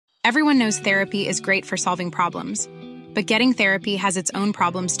Everyone knows therapy is great for solving problems, but getting therapy has its own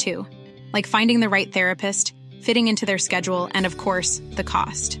problems too, like finding the right therapist, fitting into their schedule, and of course, the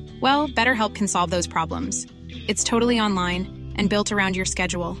cost. Well, BetterHelp can solve those problems. It's totally online and built around your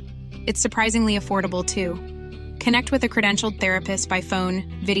schedule. It's surprisingly affordable too. Connect with a credentialed therapist by phone,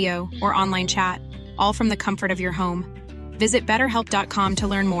 video, or online chat, all from the comfort of your home. Visit BetterHelp.com to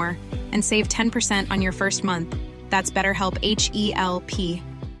learn more and save 10% on your first month. That's BetterHelp, H-E-L-P.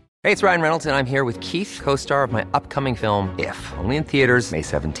 Hey, it's Ryan Reynolds, and I'm here with Keith, co-star of my upcoming film, If, only in theaters May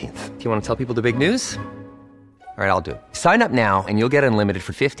 17th. Do you want to tell people the big news? All right, I'll do it. Sign up now and you'll get unlimited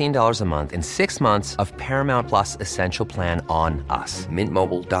for $15 a month and 6 months of Paramount Plus Essential Plan on us.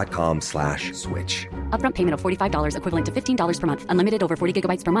 MintMobile.com/switch. Upfront payment of $45 equivalent to $15 per month. Unlimited over 40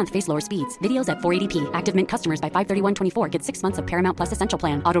 gigabytes per month. Face lower speeds. Videos at 480p. Active Mint customers by 531.24 get 6 months of Paramount Plus Essential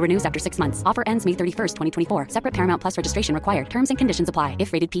Plan. Auto renews after 6 months. Offer ends May 31st, 2024. Separate Paramount Plus registration required. Terms and conditions apply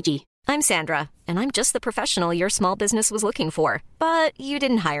if rated PG. I'm Sandra, and I'm just the professional your small business was looking for. But you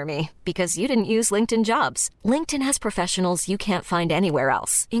didn't hire me because you didn't use LinkedIn Jobs. LinkedIn has professionals you can't find anywhere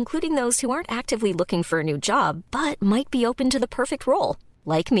else, including those who aren't actively looking for a new job, but might be open to the perfect role,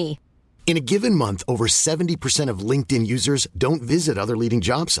 like me. In a given month, over 70% of LinkedIn users don't visit other leading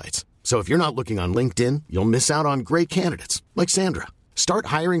job sites. So if you're not looking on LinkedIn, you'll miss out on great candidates like Sandra. Start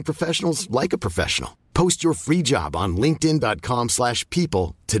hiring professionals like a professional. Post your free job on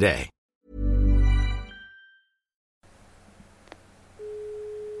linkedin.com/people today.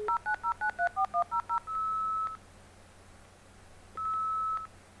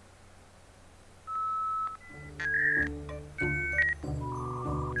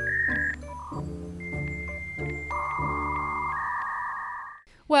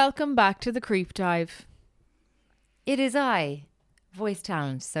 Welcome back to the Creep Dive. It is I, voice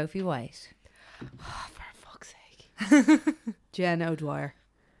talent Sophie White. Oh, for fuck's sake. Jen O'Dwyer.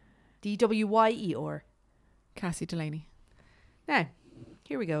 DWYER. Cassie Delaney. Now,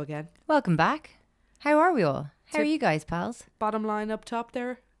 here we go again. Welcome back. How are we all? How are you guys, pals? Bottom line up top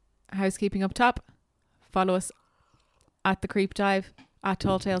there. Housekeeping up top. Follow us at the Creep Dive, at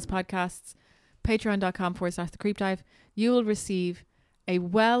Tall Tales Podcasts, patreon.com/the Creep Dive. You will receive a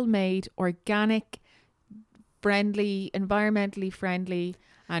well-made, organic, friendly, environmentally friendly,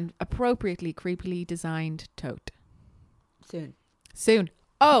 and appropriately creepily designed tote. Soon.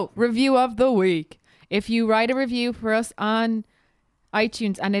 Oh, review of the week. If you write a review for us on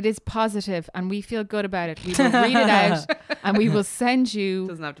iTunes and it is positive and we feel good about it, we will read it out and we will send you...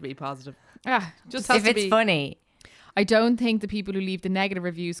 Doesn't have to be positive. Just has if to it's be funny. I don't think the people who leave the negative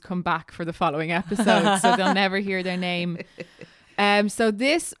reviews come back for the following episode, so they'll never hear their name. So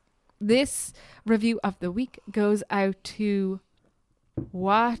this review of the week goes out to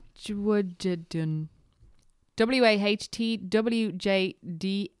Wahtwujdn.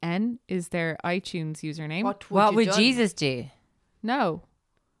 WAHTWJDN is their iTunes username. What would Jesus do? No.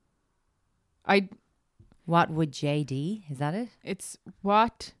 What would JD? Is that it? It's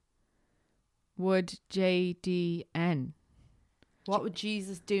what would JDN. What would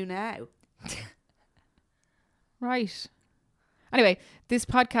Jesus do now? Right. Anyway, this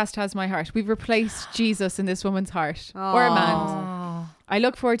podcast has my heart. We've replaced Jesus in this woman's heart. Or a man's. I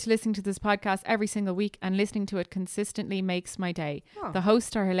look forward to listening to this podcast every single week, and listening to it consistently makes my day. The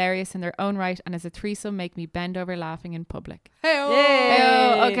hosts are hilarious in their own right, and as a threesome make me bend over laughing in public.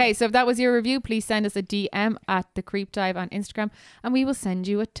 Hey-o. Okay, so if that was your review, please send us a DM at the Creep Dive on Instagram, and we will send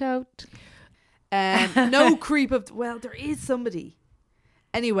you a tote. No creep of... Well, there is somebody.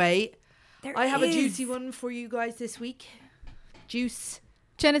 Anyway, I have a juicy one for you guys this week. Juice.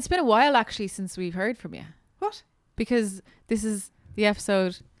 Jen, it's been a while actually since we've heard from you. What? Because this is the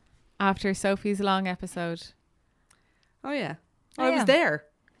episode after Sophie's long episode. Oh yeah. I was there.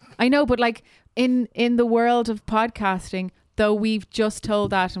 I know, but like in the world of podcasting, though we've just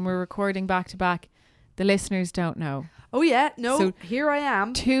told that and we're recording back to back, the listeners don't know. Oh yeah, no. So here I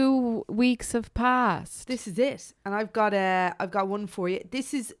am. 2 weeks have passed. This is it, and I've got one for you.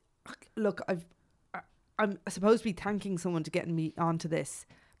 This is, look, I'm supposed to be thanking someone to getting me onto this,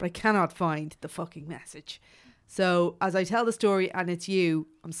 but I cannot find the fucking message. So as I tell the story and it's you,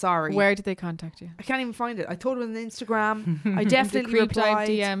 I'm sorry. Where did they contact you? I can't even find it. I told it on Instagram. I definitely Creep Dive replied.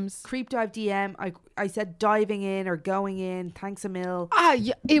 DMs. Creep Dive DM. I said diving in or going in. Thanks a mil.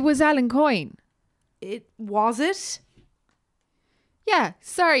 It was Alan Coyne. Was it? Yeah,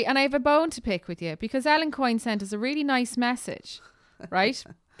 sorry. And I have a bone to pick with you because Alan Coyne sent us a really nice message, right?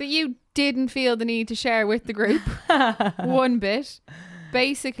 That you didn't feel the need to share with the group one bit.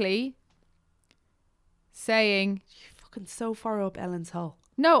 Basically saying... You're fucking so far up Ellen's hole.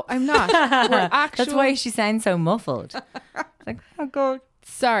 No, I'm not. We're actual... That's why she sounds so muffled. Like, oh God.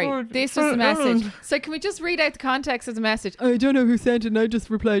 Sorry, this was the message. So can we just read out the context of the message? I don't know who sent it and I just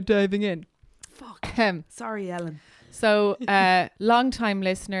replied diving in. Fuck. Sorry, Ellen. So, long-time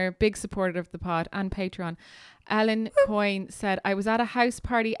listener, big supporter of the pod and Patreon, Ellen Coyne said, I was at a house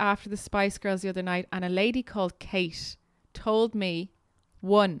party after the Spice Girls the other night and a lady called Kate told me,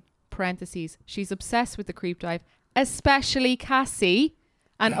 1, parentheses, she's obsessed with the creep dive, especially Cassie,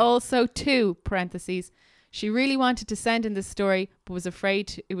 and also 2, parentheses, she really wanted to send in this story but was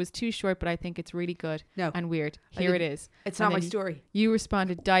afraid it was too short, but I think it's really good and weird. Here it is. It's not my story. You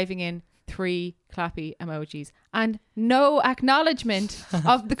responded diving in, 3 clappy emojis and no acknowledgement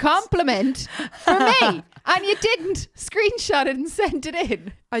of the compliment for me, and you didn't screenshot it and send it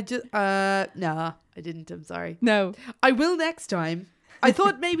in. I just no, I didn't. I'm sorry. No, I will next time. I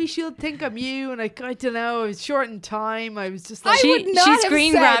thought maybe she'll think I'm you, and I don't know. I was short in time. I was just like, She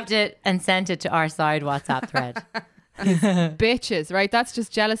screen grabbed it and sent it to our side WhatsApp thread. bitches, right? That's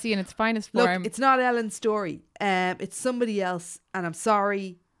just jealousy in its finest form. Look, it's not Ellen's story. It's somebody else, and I'm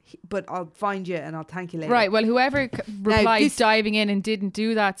sorry. But I'll find you and I'll thank you later. Right. Well, whoever replied diving in and didn't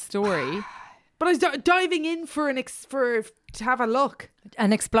do that story. But I was diving in for to have a look.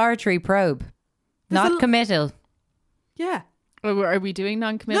 An exploratory probe. Not committal. Yeah. Are we doing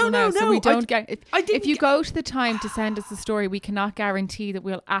non-committal now? No. So we don't get. If you go to the time to send us the story, we cannot guarantee that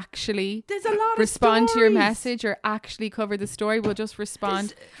we'll actually respond to your message or actually cover the story. We'll just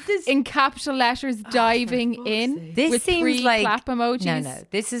respond in capital letters, diving in. This with seems 3 like clap emojis. No.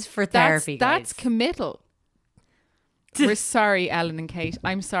 This is for therapy. That's committal. We're sorry, Ellen and Kate.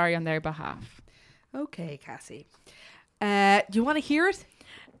 I'm sorry on their behalf. Okay, Cassie. Do you want to hear it?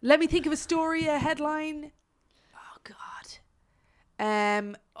 Let me think of a story, a headline. Oh God.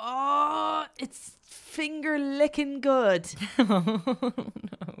 It's finger licking good.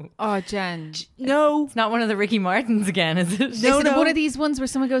 Oh, Jen. No. It's not one of the Ricky Martins again, is it? No. One of these ones where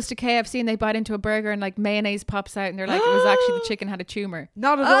someone goes to KFC and they bite into a burger and like mayonnaise pops out and they're like, it was actually the chicken had a tumour.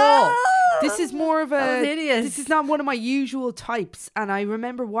 Not at all. This is more of a... This is not one of my usual types. And I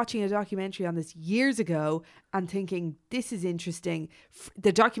remember watching a documentary on this years ago and thinking, this is interesting.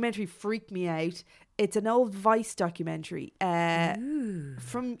 The documentary freaked me out. It's an old Vice documentary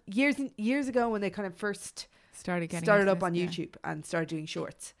from years ago when they kind of first started up on YouTube and started doing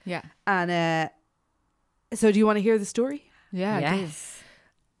shorts. Yeah. And so do you want to hear the story? Yeah. Yes.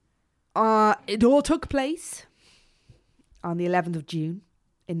 It all took place on the 11th of June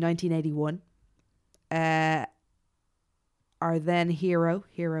in 1981. Our then hero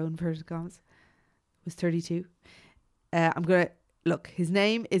in inverted commas, was 32. His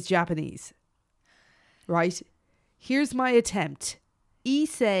name is Japanese. Right, here's my attempt.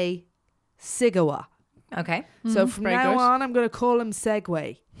 Issei Sigawa. Okay. So from now on, I'm going to call him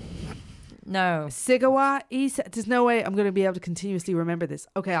Segway. No. Sigawa. There's no way I'm going to be able to continuously remember this.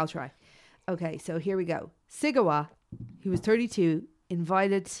 Okay, I'll try. Okay, so here we go. Sigawa, who was 32,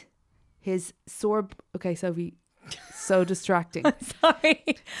 invited his Okay, Sophie, so distracting. Sorry.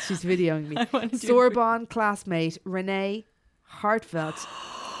 She's videoing me. Sorbonne classmate Renee Hartfeld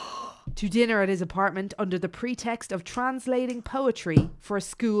to dinner at his apartment under the pretext of translating poetry for a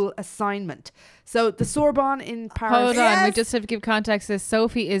school assignment. So the Sorbonne in Paris. Hold on, we just have to give context to this.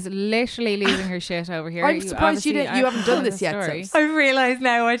 Sophie is literally losing her shit over here. I'm surprised you haven't done this yet. So. I've realised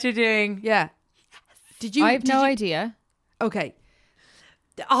now what you're doing. Yeah. Did you? I have no idea. Okay.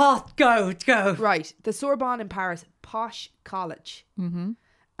 Oh, go. Right. The Sorbonne in Paris, posh college. Mm-hmm.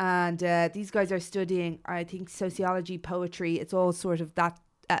 And these guys are studying, I think, sociology, poetry. It's all sort of that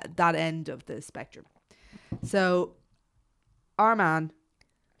end of the spectrum. So our man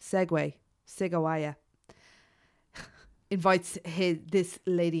Sigawaya invites this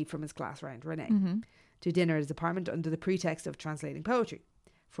lady from his class round, Renee, to dinner at his apartment under the pretext of translating poetry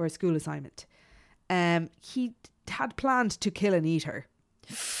for a school assignment. He had planned to kill and eat her,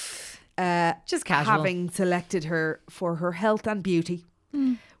 just casual, having selected her for her health and beauty,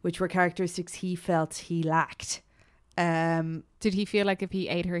 which were characteristics he felt he lacked. Did he feel like if he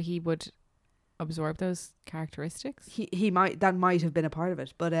ate her, he would absorb those characteristics? He might. That might have been a part of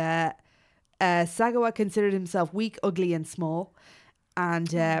it. But Sagawa considered himself weak, ugly, and small. And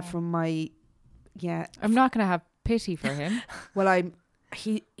from my, I'm not going to have pity for him. Well,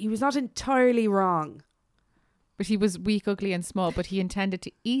 he was not entirely wrong. But he was weak, ugly, and small. But he intended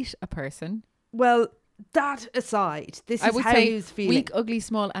to eat a person. Well, that aside, this is how he was feeling. Weak, ugly,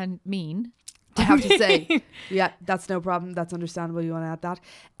 small, and mean. I have to say, yeah, that's no problem. That's understandable. You want to add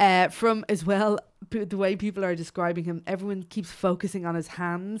that. From as well, the way people are describing him, everyone keeps focusing on his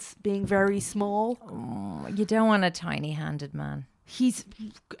hands being very small. Oh, you don't want a tiny-handed man. He's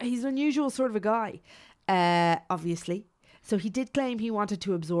an unusual sort of a guy, obviously. So he did claim he wanted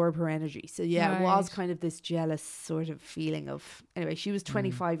to absorb her energy. So yeah, it was Right. kind of this jealous sort of feeling of. Anyway, she was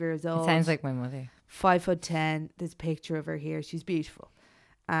 25 years old. It sounds like my mother. 5'10". There's a picture of her here. She's beautiful.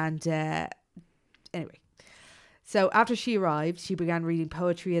 And anyway, so after she arrived, she began reading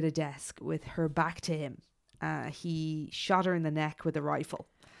poetry at a desk with her back to him. He shot her in the neck with a rifle.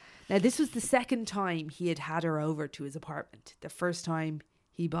 Now, this was the second time he had her over to his apartment. The first time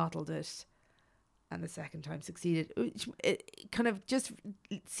he bottled it, and the second time succeeded. It kind of just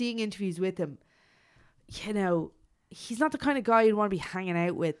seeing interviews with him, you know, he's not the kind of guy you'd want to be hanging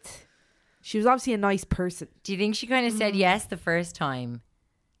out with. She was obviously a nice person. Do you think she kind of said yes the first time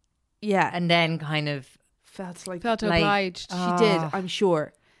Yeah. and then kind of felt like Felt Like, obliged. she did, I'm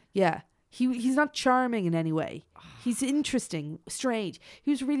sure. Yeah. He's not charming in any way. He's interesting, strange.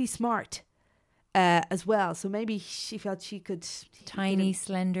 He was really smart as well. So maybe she felt she could... tiny,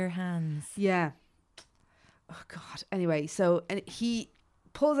 slender hands? Yeah. Oh, God. Anyway, so and he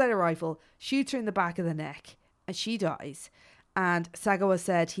pulls out a rifle, shoots her in the back of the neck, and she dies. And Sagawa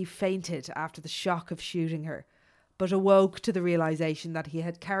said he fainted after the shock of shooting her, but awoke to the realization that he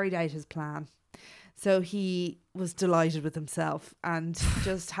had carried out his plan. So he was delighted with himself and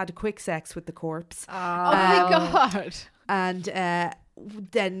just had a quick sex with the corpse. Oh my God. And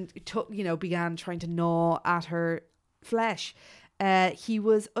then began trying to gnaw at her flesh. He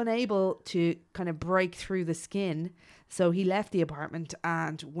was unable to kind of break through the skin, so he left the apartment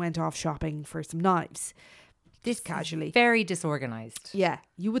and went off shopping for some knives. This casually. Very disorganized. Yeah,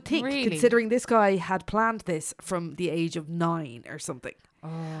 you would think, Really? considering this guy had planned this from the age of 9 or something.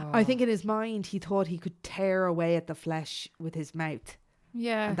 I think in his mind he thought he could tear away at the flesh with his mouth,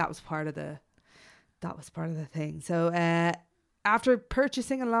 Yeah. and that was part of the thing. So after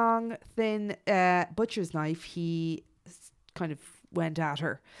purchasing a long, thin butcher's knife, he kind of went at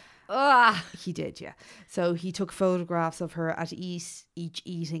her. He did, yeah. So he took photographs of her at each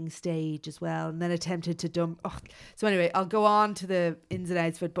eating stage as well, and then attempted to dump. So anyway, I'll go on to the ins and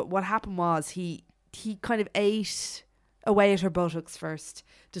outs of it. But what happened was he kind of ate away at her buttocks first,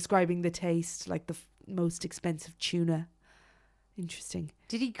 describing the taste like the most expensive tuna. Interesting.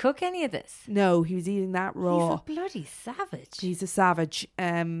 Did he cook any of this? No, he was eating that raw. He's a bloody savage. He's a savage.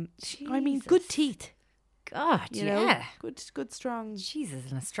 I mean, good Jesus. teeth. God, You know, yeah. good, strong, Jesus,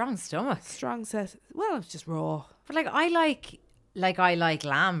 and a strong stomach. strong set. Well, it's just raw. But like I like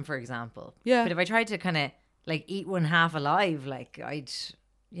lamb, for example. Yeah. But if I tried to kind of like eat one half alive, like I'd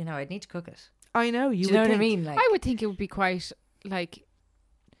need to cook it. I know Do you know what I mean? Like I would think it would be quite like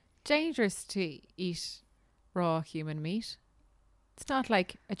dangerous to eat raw human meat. It's not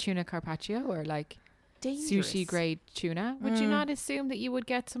like a tuna carpaccio or like sushi grade tuna. Would you not assume that you would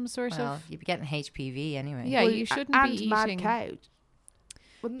get some sort well, of... you'd be getting HPV anyway. Yeah, you shouldn't and be mad eating... cow.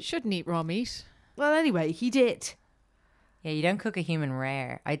 Shouldn't eat raw meat. Well, anyway, he did. Yeah, you don't cook a human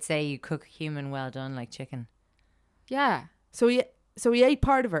rare. I'd say you cook human well done, like chicken. Yeah. So he ate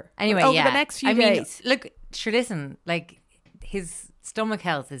part of her. Anyway, over yeah. the next few I mean, days. look, sure, listen, like his stomach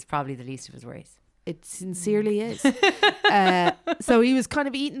health is probably the least of his worries. It sincerely is. So he was kind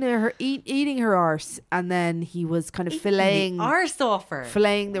of eating her arse, and then he was kind of filleting arse off her.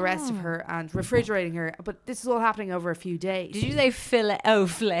 filleting the rest of her and refrigerating her. But this is all happening over a few days. Did you say fillet? Oh,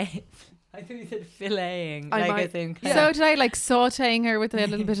 fillet. I thought you said filleting. I like might- I think. So did I like sauteing her with a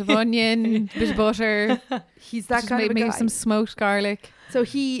little bit of onion, bit of butter, He's that just kind of a maybe guy. some smoked garlic. So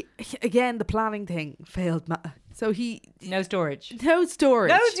he again, the planning thing failed. So he no storage. no storage.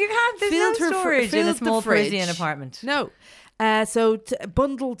 No, you can't. There's Filled no her fr- storage in a filled the small fridge. Parisian apartment. No.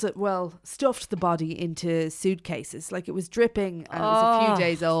 Stuffed the body into suitcases. Like it was dripping and it was a few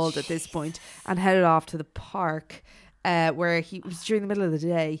days old at this point, and headed off to the park where he was during the middle of the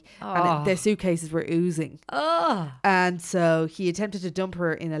day and the suitcases were oozing. And so he attempted to dump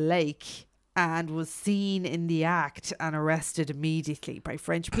her in a lake and was seen in the act and arrested immediately by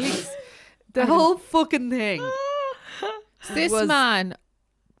French police. The whole fucking thing. This was- man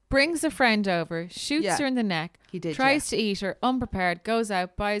brings a friend over, shoots Yeah. her in the neck, He did, tries to eat her unprepared, goes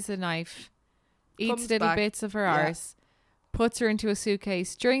out, buys a knife, eats Comes little back. bits of her Yeah. arse, puts her into a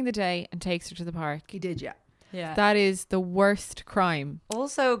suitcase during the day and takes her to the park. He did, yeah. Yeah. That is the worst crime.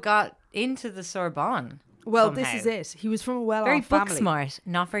 Also got into the Sorbonne. Well, somehow. this is it. He was from a well-off Very book family. smart,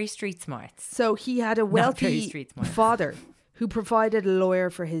 not very street smart. So he had a Not very wealthy street smart. father who provided a lawyer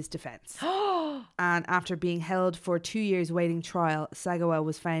for his defense. And after being held for 2 years waiting trial, Sagawa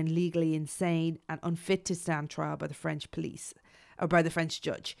was found legally insane and unfit to stand trial by the French police, or by the French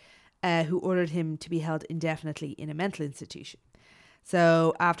judge, who ordered him to be held indefinitely in a mental institution.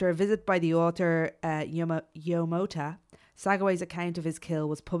 So after a visit by the author Yomota, Sagawa's account of his kill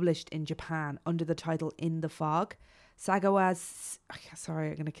was published in Japan under the title In the Fog. Sagawa's. Sorry,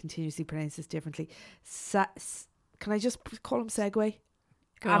 I'm going to continuously pronounce this differently. Can I just call him Segway?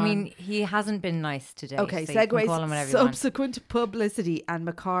 I mean, he hasn't been nice today. Okay, so you can call him whatever Segway's you want. subsequent publicity and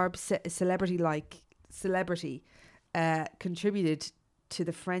macabre celebrity contributed to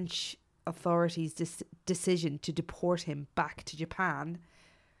the French authorities' decision to deport him back to Japan.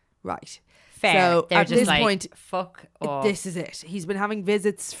 Right. Fair. So They're at just this like, point, fuck off. this is it. He's been having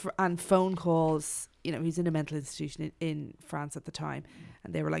visits and phone calls. You know, he's in a mental institution in France at the time.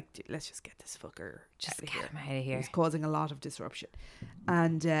 And they were like, let's just get this fucker Just out of get here. him out of here. He's causing a lot of disruption.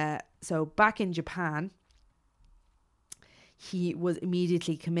 And so back in Japan, he was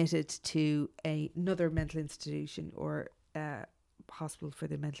immediately committed to another mental institution or hospital for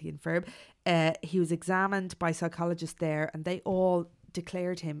the mentally infirm. He was examined by psychologists there, and they all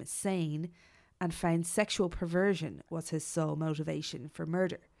declared him sane and found sexual perversion was his sole motivation for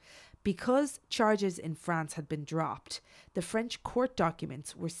murder. Because charges in France had been dropped, the French court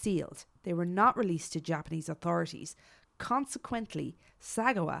documents were sealed. They were not released to Japanese authorities. Consequently,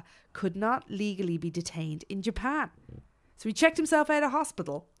 Sagawa could not legally be detained in Japan. So he checked himself out of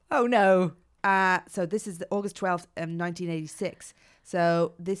hospital. Oh no. So this is August 12th, 1986.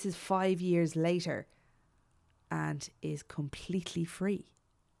 So this is 5 years later and is completely free.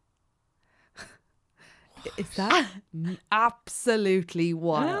 Is that absolutely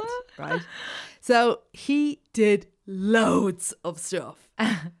wild, right? So he did loads of stuff.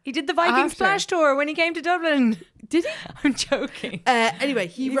 He did the Viking After. Splash Tour when he came to Dublin. Did he? I'm joking. Anyway,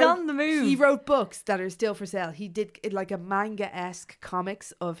 He's on the move. He wrote books that are still for sale. He did like a manga-esque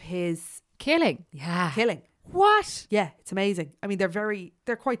comics of his Killing. Yeah. killing. What? Yeah, it's amazing. I mean,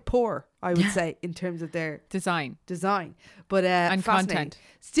 they're quite poor, I would say, in terms of their Design. but And fascinating. content.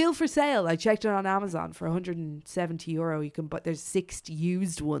 Still for sale. I checked it on Amazon for €170. You can, but there's 6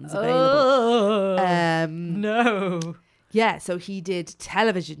 used ones available. No. Yeah, so he did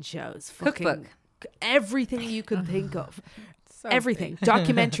television shows, fucking Cookbook. everything you can think of, So everything, big.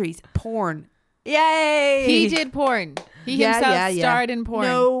 documentaries, porn. Yay. He did porn. He himself starred in porn.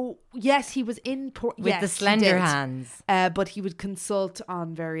 No, yes, he was in porn With the slender hands. But he would consult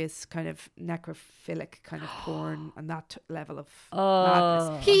on various kind of necrophilic kind of porn and that level of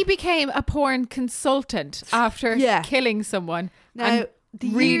madness. He became a porn consultant after Yeah. killing someone Now, and the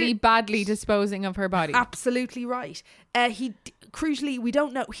really year- badly disposing of her body. Absolutely right. Crucially, we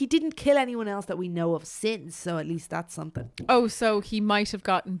don't know. He didn't kill anyone else that we know of since, so at least that's something. Oh, so he might have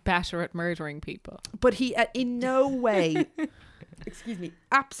gotten better at murdering people. But he, in no way, excuse me,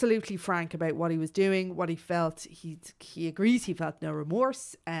 absolutely frank about what he was doing, what he felt. He agrees he felt no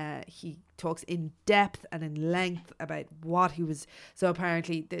remorse. He talks in depth and in length about what he was. So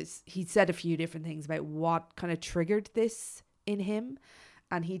apparently, he said a few different things about what kind of triggered this in him.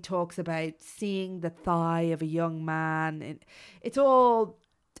 And he talks about seeing the thigh of a young man. And it's all,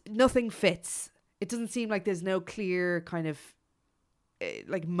 nothing fits. It doesn't seem like there's no clear kind of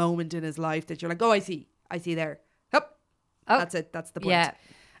like moment in his life that you're like, oh, I see there. Hup. Oh. That's it. That's the point. Yeah.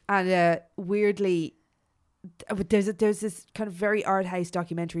 And weirdly, there's this kind of very art house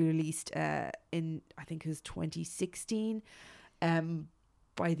documentary released in, I think it was 2016,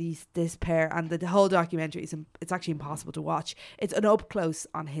 by this pair, and the whole documentary it's actually impossible to watch. It's an up close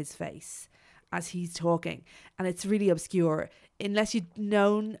on his face as he's talking, and it's really obscure. Unless you'd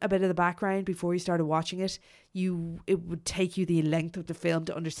known a bit of the background before you started watching it, it would take you the length of the film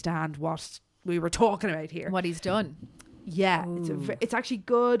to understand what we were talking about here. What he's done. Yeah, it's actually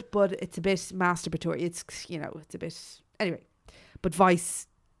good, but it's a bit masturbatory. It's it's a bit anyway. But Vice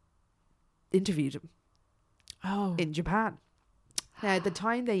interviewed him in Japan. Now, at the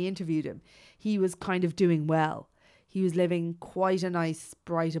time they interviewed him, he was kind of doing well. He was living quite a nice,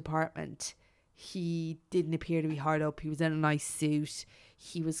 bright apartment. He didn't appear to be hard up. He was in a nice suit.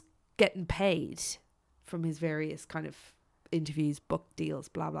 He was getting paid from his various kind of interviews, book deals,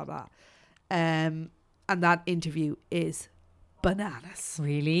 blah, blah, blah. And that interview is bananas.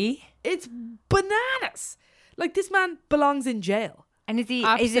 Really? It's bananas. Like, this man belongs in jail. And is it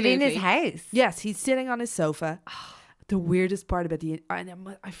in his Absolutely. house? Yes, he's sitting on his sofa. The weirdest part about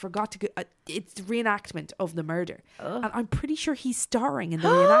I forgot to go, it's the reenactment of the murder. And I'm pretty sure he's starring in the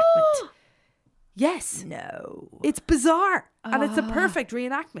reenactment. Yes. No. It's bizarre. And it's a perfect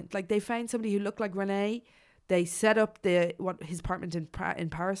reenactment. Like, they found somebody who looked like Renee. They set up what his apartment in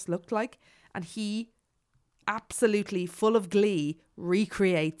Paris looked like. And he, absolutely full of glee,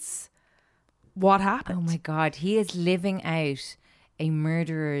 recreates what happened. Oh my God. He is living out a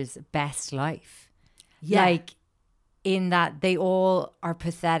murderer's best life. Yeah. Like, in that they all are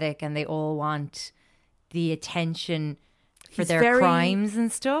pathetic and they all want the attention for He's their very crimes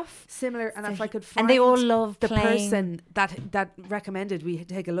and stuff. similar. And if I could find And they all love the playing. person that recommended we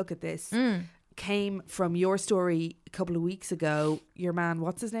take a look at this came from your story a couple of weeks ago. Your man,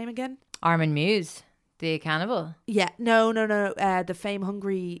 what's his name again? Armin Muse, the cannibal. Yeah, no. The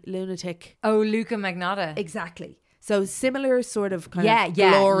fame-hungry lunatic. Oh, Luca Magnotta. Exactly. So similar sort of kind of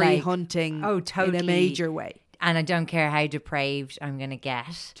Yeah, glory like- hunting Oh, totally. in a major way. And I don't care how depraved I'm going to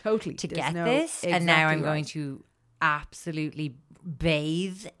get Totally. to There's get no- this. And now I'm exactly going right. to absolutely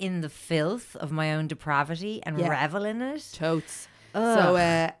bathe in the filth of my own depravity and Yeah. revel in it. Totes. Ugh.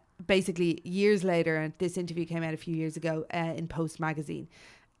 So basically, years later, and this interview came out a few years ago in Post magazine,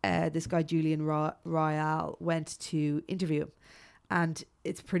 this guy Julian Royale went to interview him, and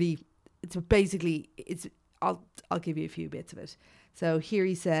I'll give you a few bits of it. So here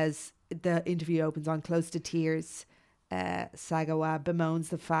he says, the interview opens on close to tears. Sagawa bemoans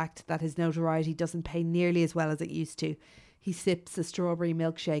the fact that his notoriety doesn't pay nearly as well as it used to. He sips a strawberry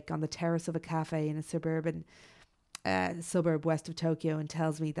milkshake on the terrace of a cafe in a suburb west of Tokyo and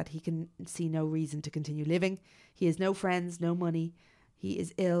tells me that he can see no reason to continue living. He has no friends, no money. He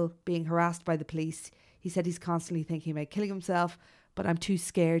is ill, being harassed by the police. He said he's constantly thinking about killing himself, but I'm too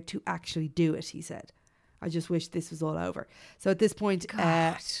scared to actually do it, he said. I just wish this was all over. So at this point,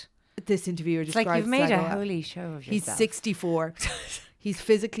 this interviewer It's like describes you've made a Sagawa. holy show of yourself. He's 64. He's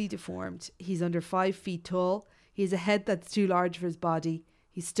physically deformed. He's under 5 feet tall. He has a head that's too large for his body.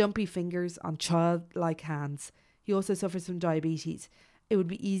 He's stumpy fingers on childlike hands. He also suffers from diabetes. It would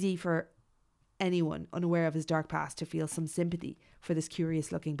be easy for anyone unaware of his dark past to feel some sympathy for this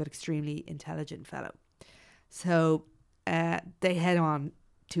curious looking but extremely intelligent fellow. So they head on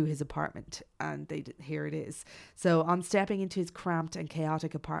to his apartment, and here it is. So on stepping into his cramped and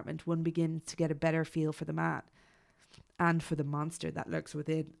chaotic apartment, one begins to get a better feel for the man and for the monster that lurks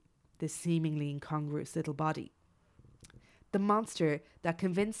within this seemingly incongruous little body. The monster that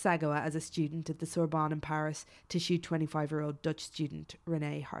convinced Sagawa as a student at the Sorbonne in Paris to shoot 25-year-old Dutch student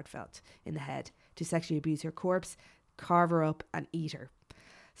Renee Hartfeld in the head, to sexually abuse her corpse, carve her up and eat her.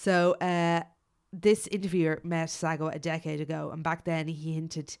 So this interviewer met Sagawa a decade ago, and back then he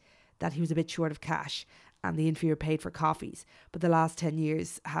hinted that he was a bit short of cash, and the interviewer paid for coffees. But the last 10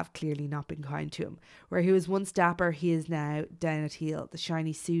 years have clearly not been kind to him. Where he was once dapper, he is now down at heel. The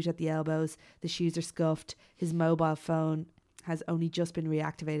shiny suit at the elbows, the shoes are scuffed, his mobile phone has only just been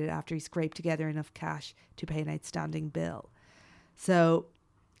reactivated after he scraped together enough cash to pay an outstanding bill. So,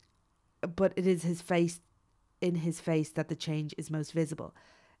 but it is in his face that the change is most visible.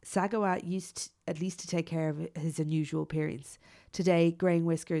 Sagawa used at least to take care of his unusual appearance. Today, greying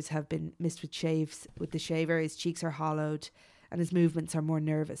whiskers have been missed with shaves. With the shaver, his cheeks are hollowed and his movements are more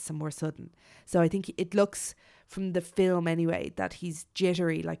nervous and more sudden. So I think it looks from the film anyway that he's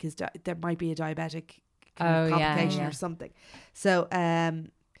jittery, like there might be a diabetic complication or something. So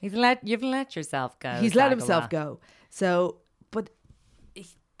you've let yourself go. He's let Sagawa. himself go. So, but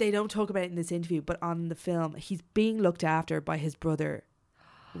they don't talk about it in this interview, but on the film, he's being looked after by his brother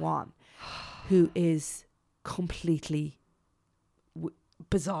Juan, who is completely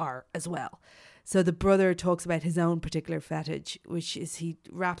bizarre as well. So the brother talks about his own particular fetish, which is he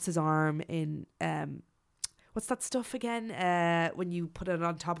wraps his arm in what's that stuff again? When you put it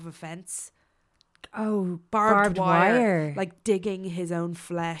on top of a fence. Oh, barbed wire. Like digging his own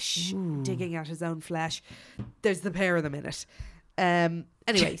flesh, digging at his own flesh. There's the pair of them in it.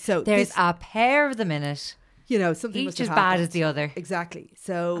 Anyway, so there's a pair of them in it. You know, something each as bad as the other. Exactly.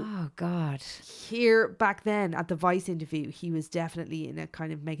 So, oh God. Here back then at the Vice interview, he was definitely in a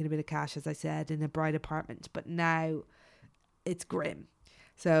kind of making a bit of cash, as I said, in a bright apartment. But now it's grim.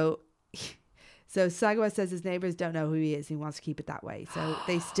 So Sagawa says his neighbours don't know who he is. He wants to keep it that way. So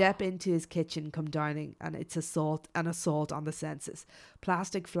they step into his kitchen, come dining, and it's an assault on the senses.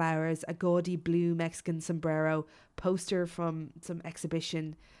 Plastic flowers, a gaudy blue Mexican sombrero, poster from some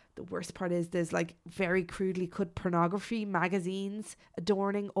exhibition. The worst part is there's like very crudely cut pornography magazines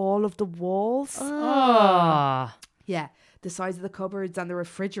adorning all of the walls. Oh. Yeah. The size of the cupboards and the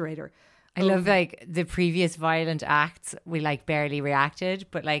refrigerator. I love like the previous violent acts we like barely reacted,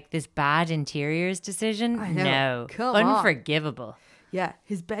 but like this bad interiors decision, I know. no. Come on. Unforgivable. Yeah.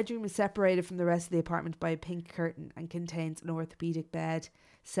 His bedroom is separated from the rest of the apartment by a pink curtain and contains an orthopedic bed,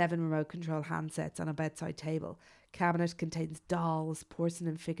 7 remote control handsets on a bedside table. Cabinet contains dolls,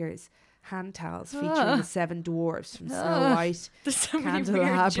 porcelain figures, hand towels featuring the 7 dwarfs from Snow White. There's so many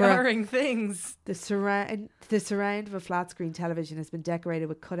Candelabra. weird jarring things. The surround of a flat screen television has been decorated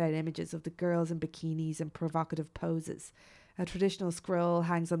with cut-out images of the girls in bikinis and provocative poses. A traditional scroll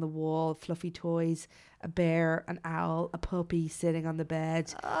hangs on the wall, fluffy toys, a bear, an owl, a puppy sitting on the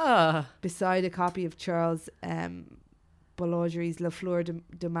bed. Beside a copy of Charles Boulangeries La Fleur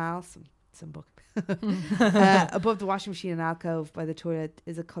de Mal, some book. Above the washing machine and alcove by the toilet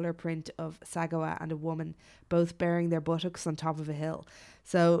is a colour print of Sagawa and a woman, both bearing their buttocks on top of a hill.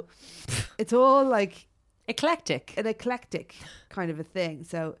 So it's all like Eclectic. an eclectic kind of a thing.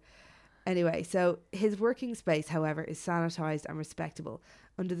 So anyway, so his working space, however, is sanitised and respectable.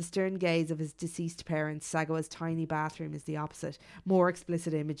 Under the stern gaze of his deceased parents, Sagawa's tiny bathroom is the opposite. More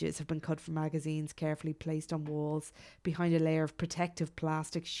explicit images have been cut from magazines, carefully placed on walls behind a layer of protective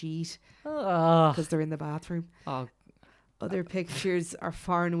plastic sheet because they're in the bathroom. Other pictures are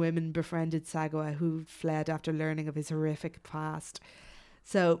foreign women befriended Sagawa who fled after learning of his horrific past.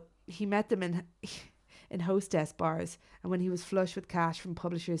 So he met them in hostess bars, and when he was flush with cash from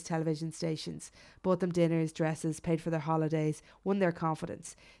publishers' television stations, bought them dinners, dresses, paid for their holidays, won their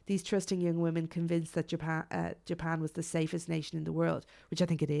confidence. These trusting young women, convinced that Japan was the safest nation in the world, which I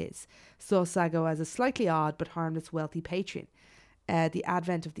think it is, saw Sagawa as a slightly odd but harmless wealthy patron. The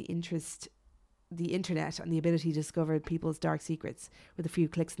advent of the internet and the ability to discover people's dark secrets with a few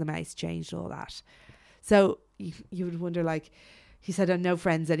clicks of the mouse changed all that. So you would wonder, like, he said, "I'm no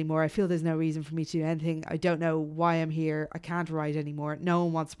friends anymore. I feel there's no reason for me to do anything. I don't know why I'm here. I can't write anymore. No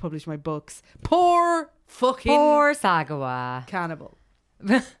one wants to publish my books." Poor Sagawa. Cannibal.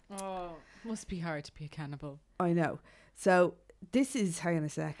 Must be hard to be a cannibal. I know. So this is, hang on a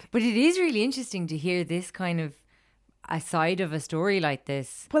sec. But it is really interesting to hear this kind of a side of a story like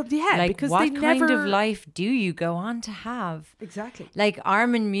this. Well, yeah, like, because what they kind never... of life do you go on to have? Exactly. Like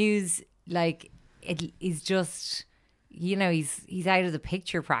Armin Muse, like, it is just... You know, he's out of the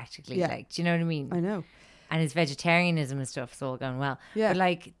picture practically. Yeah. Like, do you know what I mean? I know. And his vegetarianism and stuff is all going well. Yeah. But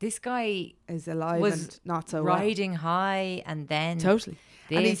like, this guy is alive was and not so riding high, and then totally.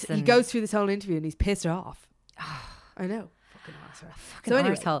 And he goes through this whole interview and he's pissed off. I know. Fucking arsehole. So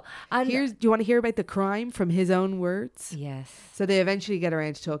anyway, and do you want to hear about the crime from his own words? Yes. So they eventually get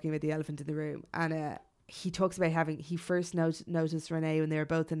around to talking about the elephant in the room, and he talks about he first noticed Renee when they were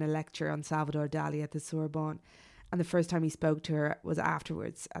both in a lecture on Salvador Dali at the Sorbonne. And the first time he spoke to her was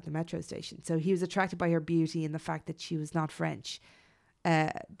afterwards at the metro station. So he was attracted by her beauty and the fact that she was not French,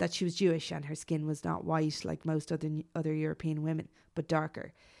 that she was Jewish and her skin was not white like most other European women, but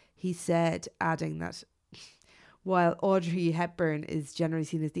darker. He said, adding that while Audrey Hepburn is generally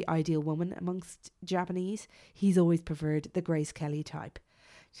seen as the ideal woman amongst Japanese, he's always preferred the Grace Kelly type.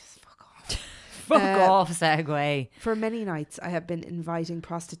 Just fuck off. Fuck off, segue. For many nights, I have been inviting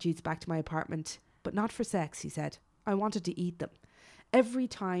prostitutes back to my apartment, but not for sex, he said. I wanted to eat them. Every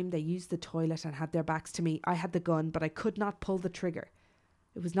time they used the toilet and had their backs to me, I had the gun, but I could not pull the trigger.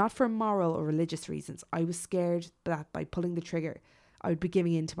 It was not for moral or religious reasons. I was scared that by pulling the trigger, I would be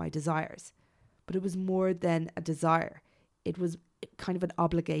giving in to my desires. But it was more than a desire. It was kind of an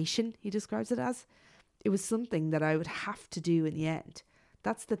obligation, he describes it as. It was something that I would have to do in the end.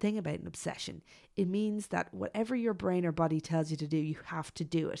 That's the thing about an obsession. It means that whatever your brain or body tells you to do, you have to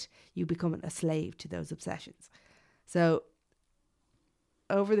do it. You become a slave to those obsessions. So,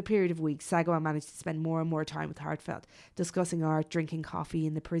 over the period of weeks, Sagawa managed to spend more and more time with Hartfeld, discussing art, drinking coffee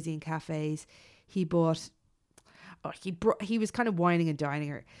in the Parisian cafes. He was kind of whining and dining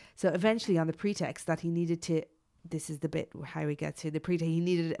her. So eventually, on the pretext that he needed to, this is the bit how he gets to the pretext, he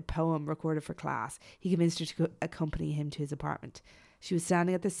needed a poem recorded for class. He convinced her to accompany him to his apartment. She was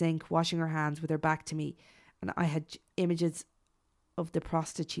standing at the sink, washing her hands with her back to me, and I had images of the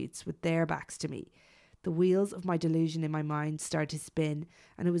prostitutes with their backs to me. The wheels of my delusion in my mind started to spin,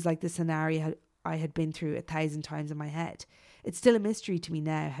 and it was like the scenario I had been through 1,000 times in my head. It's still a mystery to me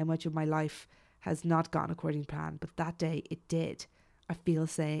now how much of my life has not gone according to plan, but that day it did. I feel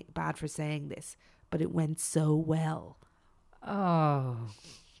bad for saying this, but it went so well. Oh,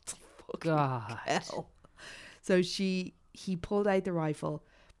 God. Hell. So he pulled out the rifle,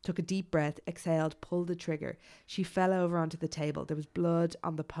 took a deep breath, exhaled, pulled the trigger. She fell over onto the table. There was blood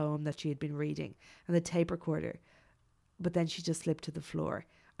on the poem that she had been reading and the tape recorder. But then she just slipped to the floor.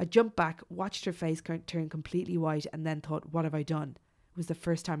 I jumped back, watched her face turn completely white, and then thought, what have I done? It was the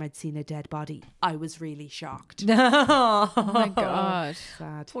first time I'd seen a dead body. I was really shocked. No. Oh my God.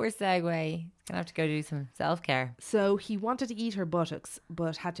 Sad. Poor segue. Gonna have to go do some self-care. So he wanted to eat her buttocks,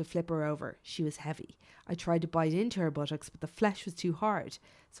 but had to flip her over. She was heavy. I tried to bite into her buttocks, but the flesh was too hard.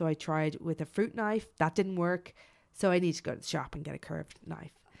 So I tried with a fruit knife. That didn't work. So I needed to go to the shop and get a curved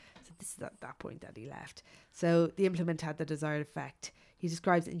knife. So this is at that point that he left. So the implement had the desired effect. He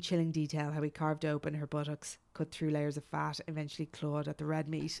describes in chilling detail how he carved open her buttocks, cut through layers of fat, eventually clawed at the red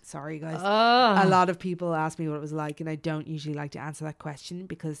meat. Sorry, guys. A lot of people ask me what it was like, and I don't usually like to answer that question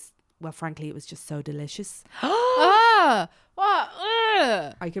because, well, frankly, it was just so delicious. What?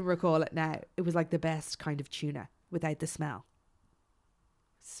 I can recall it now. It was like the best kind of tuna. without the smell.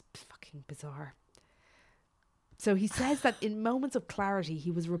 It's fucking bizarre. So he says that in moments of clarity, he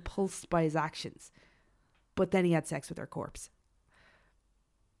was repulsed by his actions, but then he had sex with her corpse.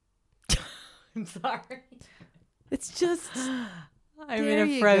 I'm sorry. It's just... I'm There in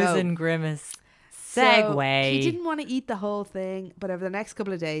a you frozen go. grimace. So Segue. he didn't want to eat the whole thing, but over the next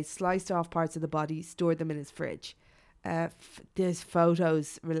couple of days, sliced off parts of the body, stored them in his fridge. There's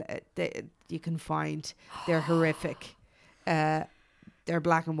photos you can find. They're horrific. They're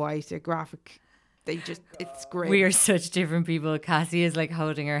black and white. They're graphic. It's great. We are such different people. Cassie is like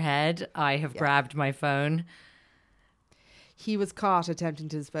holding her head. I have grabbed my phone. He was caught attempting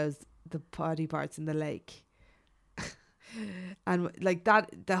to dispose the body parts in the lake. And like that,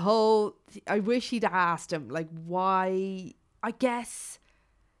 I wish he'd asked him, like, why. I guess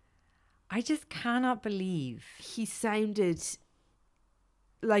I just cannot believe. he sounded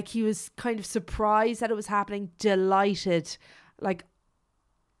like he was kind of surprised that it was happening, delighted, like,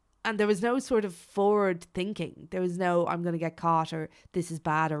 and there was no sort of forward thinking. There was no, I'm going to get caught, or this is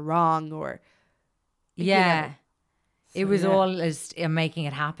bad or wrong, or Yeah. know. It So, was yeah. all just making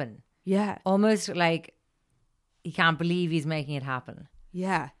it happen. yeah, Almost like he can't believe he's making it happen.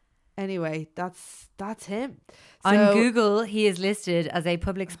 yeah. Anyway, that's him. On So, Google, he is listed as a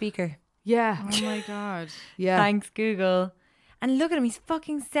public speaker. yeah, Oh my God. yeah. Thanks, Google. And look at him. He's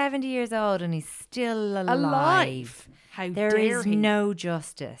fucking 70 years old and he's still alive. How There dare is he? no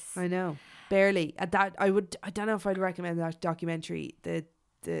justice. I know, barely. At that, I don't know if I'd recommend that documentary, the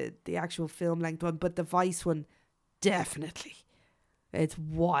actual film length one, but the Vice one, definitely. It's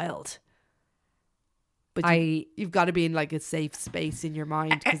wild. But you've got to be in like a safe space in your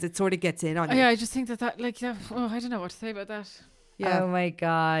mind, because it sort of gets in on you. Yeah, I just think that like, yeah, oh, I don't know what to say about that. Yeah. Oh my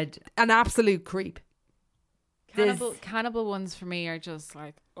God. An absolute creep. Cannibal ones for me are just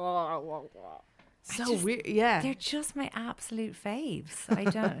like, So weird. Yeah. They're just my absolute faves. I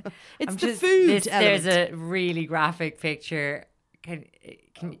don't. It's I'm the just- food There's element. a really graphic picture. Can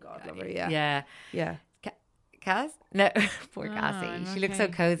God, love her, yeah. Yeah. Yeah. Cass? No, poor Oh, Cassie. I'm She looks so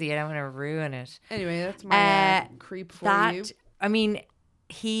okay. cozy. I don't want to ruin it. Anyway, that's my creep for that, you. I mean,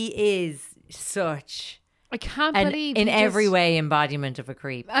 he is such I can't an believe in he every just- way embodiment of a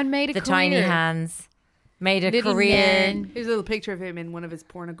creep. and made a The career. tiny hands made a Little career men. Here's a little picture of him in one of his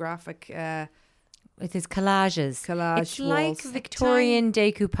pornographic with his collages. Collage It's like walls. Victorian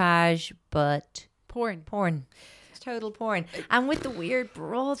decoupage, but Porn. porn. It's total porn. And with the weird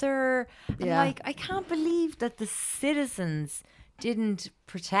brother. And Yeah. like, I can't believe that the citizens didn't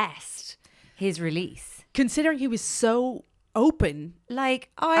protest his release. considering he was so open.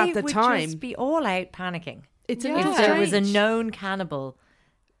 Like, I At the would time. just be all out panicking. It's Yeah. a little If there was a strange. known cannibal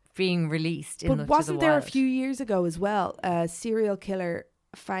being released But to wasn't the there a wild. few years ago as well a serial killer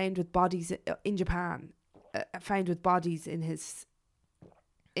found with bodies in Japan, found with bodies in his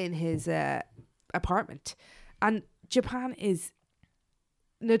apartment, and Japan is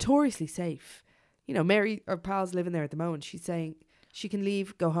notoriously safe. You know, Mary, our pal's living there at the moment. She's saying she can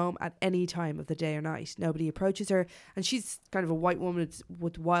leave, go home at any time of the day or night. Nobody approaches her, and she's kind of a white woman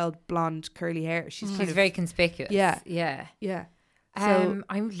with wild blonde curly hair. She's kind She's of very conspicuous. Yeah. Yeah. yeah. So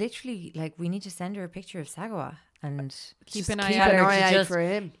I'm literally like, we need to send her a picture of Sagawa and Keep just an eye keep out. an her to eye out just for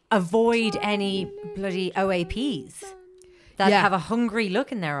him. avoid any bloody OAPs that Yeah. have a hungry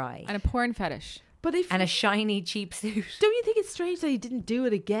look in their eye And a porn fetish. But if and a shiny cheap suit. don't you think it's strange that he didn't do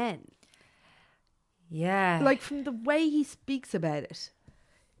it again? Yeah. Like, from the way he speaks about it,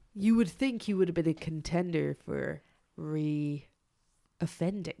 you would think he would have been a contender for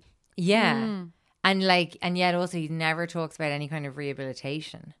re-offending. yeah. And like, and yet also he never talks about any kind of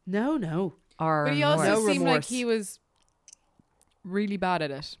rehabilitation No. or But he also remorse. No seemed like remorse. he was really bad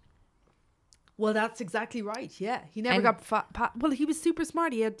at it. Well, that's exactly right. Yeah, he never And- got well, he was super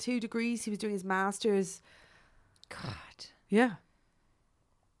smart. He had 2 degrees. He was doing his masters. God. Yeah,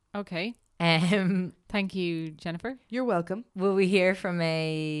 Okay. Thank you, Jennifer. you're welcome. Will we hear from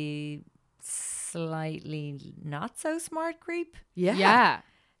a slightly not so smart creep? Yeah,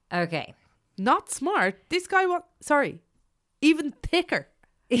 Okay. not smart. This guy was even thicker.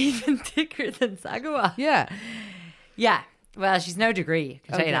 Even thicker than Sagawa. Yeah. Yeah. Well, she's no degree. I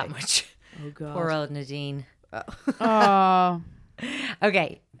can tell you that Okay. much. Oh God. Poor old Nadine. Oh.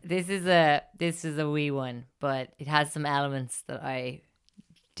 Okay. This is a wee one, but it has some elements that I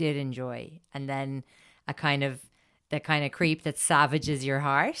did enjoy. And then the kind of creep that savages your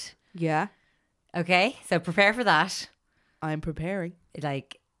heart. Yeah, Okay. So prepare for that. I'm preparing.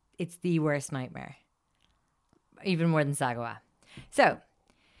 Like, it's the worst nightmare. Even more than Sagawa. So,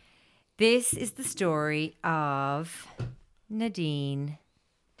 this is the story of Nadine,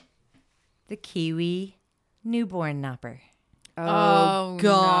 the Kiwi newborn napper. Oh,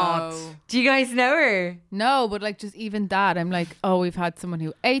 God. no. Do you guys know her? No, but like just even that, I'm like, oh, we've had someone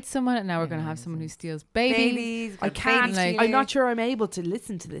who ate someone, and now we're going to have someone who steals babies. I can't. Like- I'm not sure I'm able to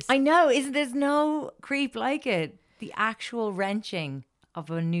listen to this. I know. There's no creep like it. The actual wrenching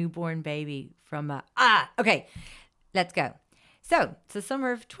of a newborn baby from a... Okay. Let's go. So, it's the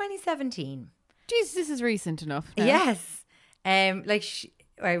summer of 2017. Jeez, this is recent enough. now. Yes.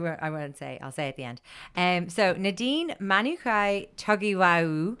 I won't say. I'll say at the end. So Nadine Manukai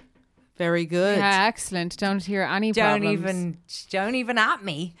Togiwau. Very good. Yeah, excellent. Don't hear any Don't problems. even at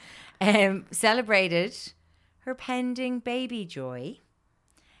me. Celebrated her pending baby joy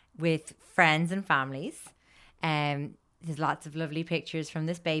with friends and families. There's lots of lovely pictures from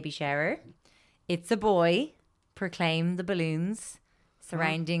this baby shower. It's a boy, proclaim the balloons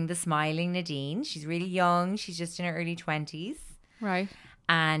surrounding the smiling Nadine. She's really young. She's just in her early 20s. Right.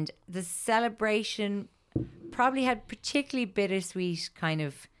 And the celebration probably had particularly bittersweet kind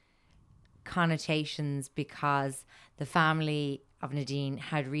of connotations because the family of Nadine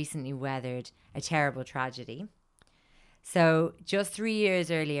had recently weathered a terrible tragedy. So just 3 years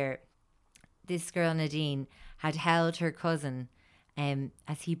earlier, this girl Nadine had held her cousin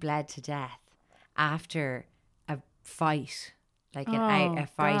as he bled to death after a fight, like a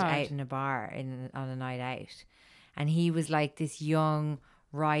fight God. out in a bar on a night out. And he was like this young,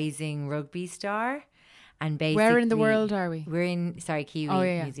 rising rugby star. And basically, Where in the world are we? We're in, Kiwi, Oh,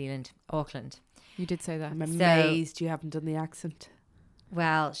 yeah. New Zealand, Auckland. You did say that. I'm amazed you haven't done the accent.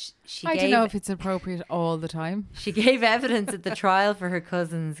 Well, she I gave, don't know if it's appropriate all the time. she gave evidence at the trial for her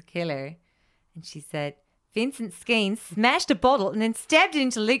cousin's killer. And she said, Vincent Skeens smashed a bottle and then stabbed it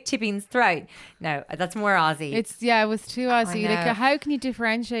into Luke Tipping's throat. No, that's more Aussie. It was too Aussie. Like, know. how can you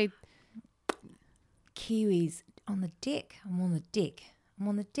differentiate? Kiwis on the dick. I'm on the dick. I'm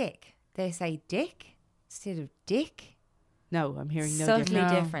on the dick. They say dick instead of dick. No, I'm hearing no Subtly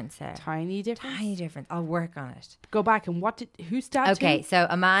difference. No. different, Sarah. Tiny difference. Tiny difference. I'll work on it. Go back and who stabbed Okay, him? so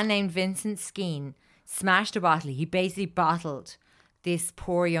a man named Vincent Skeen smashed a bottle. He basically bottled this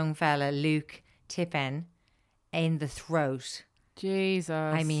poor young fella, Luke Tippen, in the throat. Jesus.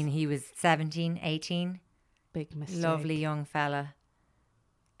 I mean, he was 17, 18. Big mistake. Lovely young fella.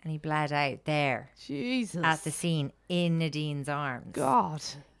 And he bled out there Jesus. at the scene in Nadine's arms. God.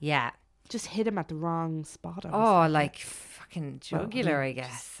 Yeah. Just hit him at the wrong spot. Oh, like fucking jugular, I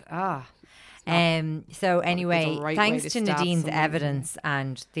guess. So anyway, right thanks way to to stab Nadine's someone. evidence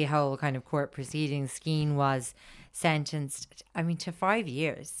and the whole kind of court proceedings, Skeen was sentenced, to 5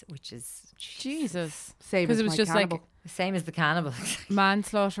 years, which is Jesus. Same Because as it was my just cannibal. like the same as the cannibal.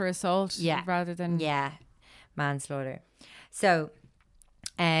 manslaughter, assault, Yeah. rather than Yeah, manslaughter. So,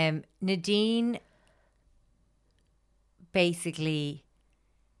 Nadine basically,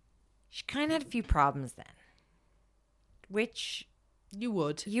 she kind of had a few problems then, which You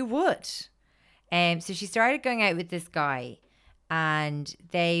would. you would. So she started going out with this guy, and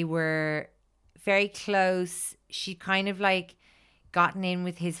they were very close. She kind of like gotten in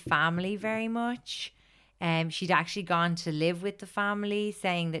with his family very much. She'd actually gone to live with the family,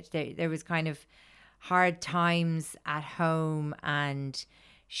 saying that there was kind of hard times at home, and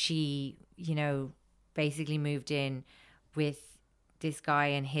she, basically moved in with this guy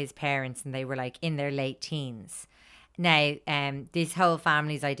and his parents, and they were like in their late teens. Now, this whole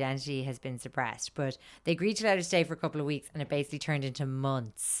family's identity has been suppressed, but they agreed to let her stay for a couple of weeks, and it basically turned into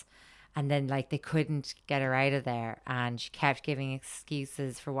months. And then, they couldn't get her out of there, and she kept giving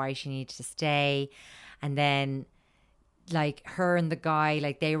excuses for why she needed to stay. And then, her and the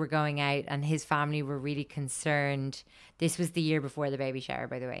guy, they were going out, and his family were really concerned. This was the year before the baby shower,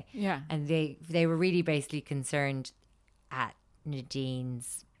 by the way. Yeah. And they were really basically concerned at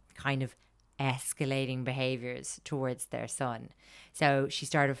Nadine's kind of escalating behaviors towards their son. So she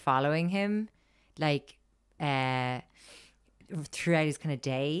started following him, throughout his kind of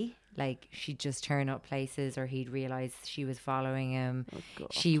day. She'd just turn up places, or he'd realize she was following him.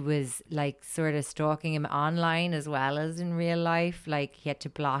 She was sort of stalking him online as well as in real life. He had to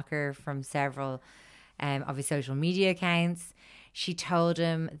block her from several of his social media accounts. She told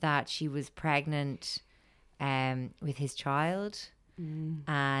him that she was pregnant with his child.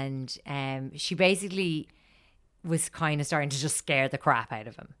 And she basically was kind of starting to just scare the crap out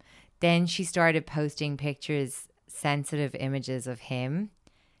of him. Then she started posting pictures, sensitive images of him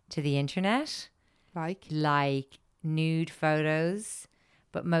to the internet, like nude photos,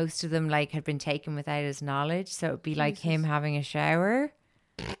 but most of them had been taken without his knowledge. So it'd be like him having a shower.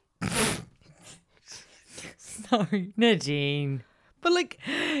 Sorry, Nadine. But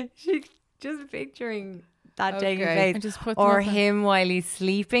she just picturing that taking Okay. place, And just put them or up on- him while he's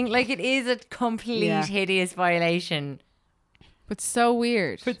sleeping. Like, it is a complete hideous violation. But so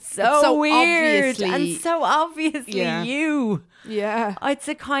weird. But so weird obviously- and so obviously Yeah. you. Yeah. It's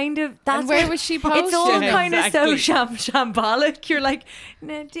a kind of that's And where what- was she It's all posted? kind of so Exactly. shambolic. You're like,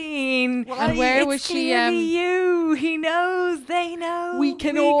 Nadine, And where it's was she, clearly you. He knows. They know. We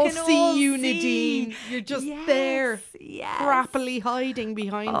can all see all you, see. Nadine. You're just Yes, there, yes. crappily hiding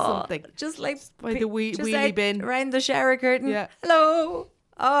behind something. Just like by the just wheelie out bin. around the shower curtain. Yeah. Hello.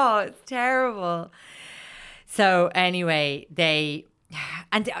 Oh, it's terrible. So anyway,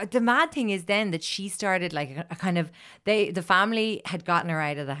 and the mad thing is then that she started like a kind of the family had gotten her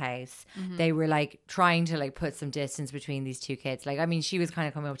out of the house. They were like trying to like put some distance between these two kids. Like, I mean, she was kind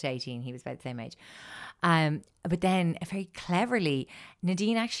of coming up to 18. He was about the same age. But then very cleverly,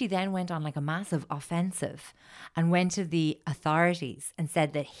 Nadine actually then went on like a massive offensive and went to the authorities and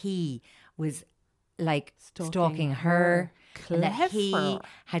said that he was like stalking her. And that he Clever.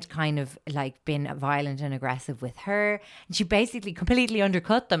 had kind of like been violent and aggressive with her. And she basically completely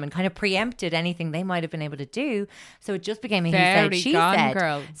undercut them and kind of preempted anything they might have been able to do. So it just became a he said, Very she gone said.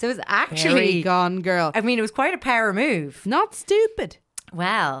 girl. So it was Very actually, gone girl. I mean, it was quite a power move. Not stupid.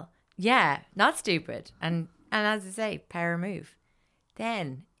 Well, yeah, not stupid. And as I say, power move.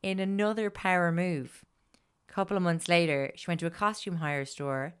 Then in another power move, a couple of months later, she went to a costume hire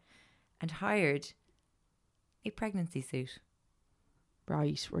store and hired a pregnancy suit.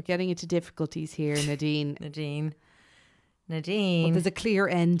 Right, we're getting into difficulties here, Nadine. Nadine. Well, there's a clear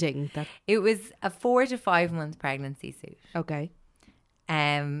ending. That It was a 4 to 5 month pregnancy suit. okay.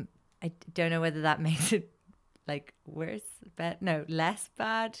 I don't know whether that makes it like worse, less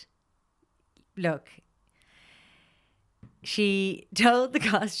bad. Look, she told the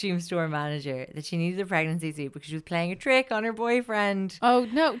costume store manager that she needed a pregnancy suit because she was playing a trick on her boyfriend. Oh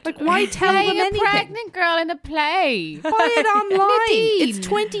no! Like, why tell Play them a anything? pregnant girl in a play. Buy it online. It's Nadine.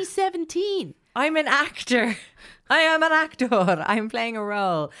 2017. I'm an actor. I am an actor. I'm playing a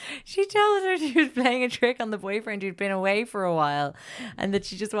role. She told her she was playing a trick on the boyfriend who'd been away for a while and that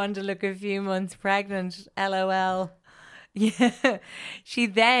she just wanted to look a few months pregnant. LOL. Yeah. She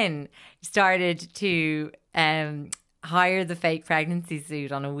then started to hire the fake pregnancy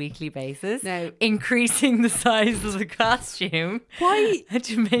suit on a weekly basis, Now- increasing the size of the costume. Why-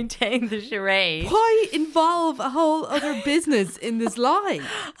 to maintain the charade. Why involve a whole other business in this lie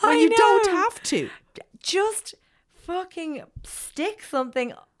when I you don't know. have to? Just fucking stick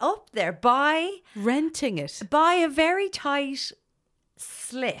something up there. Buy Renting it. a very tight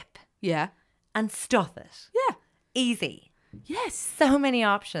slip Yeah. and stuff it. Yeah. Easy. Yes. So many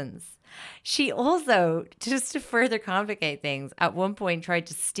options. She also, just to further complicate things, at one point tried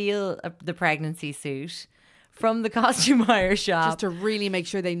to steal the pregnancy suit from the costume hire shop. Just to really make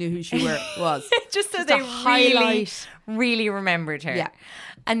sure they knew who she was. just so Just they to highlight. really remembered her. Yeah.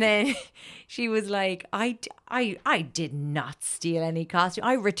 And then she was like, I did not steal any costume.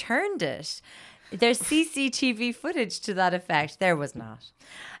 I returned it. There's CCTV footage to that effect. There was not.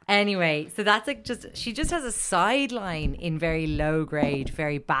 Anyway, so that's like she just has a sideline in very low grade,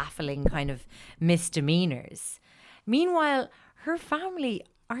 very baffling kind of misdemeanors. Meanwhile, her family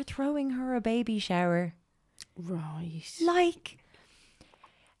are throwing her a baby shower. Right. Like,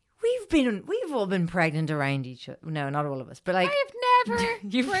 we've all been pregnant around each other. No, not all of us, but like I have never,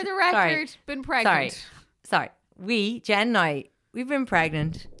 You've- for the sorry. record, been pregnant. Sorry. Jen and I, we've been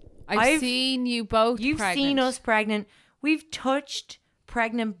pregnant. I've seen you both. You've pregnant. seen us pregnant. We've touched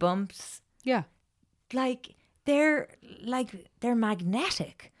pregnant bumps. Yeah. Like they're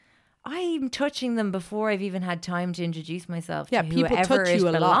magnetic. I'm touching them before I've even had time to introduce myself Yeah, to people whoever touch it you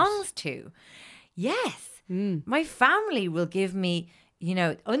a lot. belongs to. Yes. My family will give me,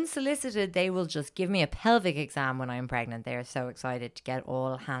 unsolicited, they will just give me a pelvic exam when I'm pregnant. They're so excited to get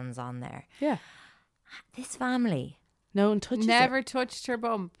all hands on there. Yeah. This family, No one touches Never it. touched her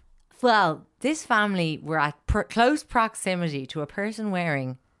bump. well, this family were at close proximity to a person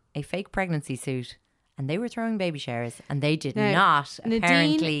wearing a fake pregnancy suit, and they were throwing baby showers, and they did Now, not Nadine,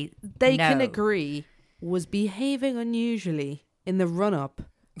 apparently. they can know. agree, was behaving unusually in the run up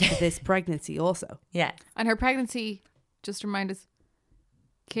to this pregnancy also. Yeah, And her pregnancy, just remind us,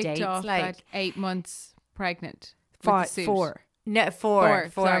 kicked Dates, off like- at 8 months pregnant. with the suit. 4. no, Four,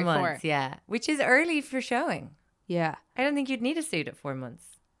 four sorry, months. 4. Yeah, which is early for showing. Yeah. I don't think you'd need a suit at 4 months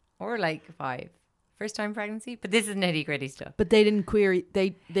or like 5. First time pregnancy, but this is nitty gritty stuff. But they didn't query.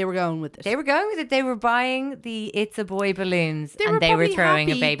 They were going with it. They were going with it. They were buying the "It's a Boy" balloons, They and they were probably throwing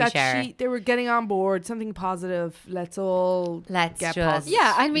a happy baby that shower. they were getting on board. Something positive. Let's all Let's get just- positive.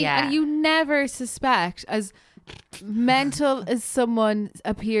 Yeah, I mean, Yeah. and you never suspect, as mental as someone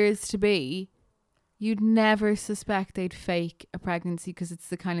appears to be, you'd never suspect they'd fake a pregnancy because it's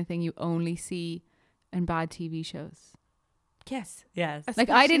the kind of thing you only see in bad TV shows. Yes. Yes. Like,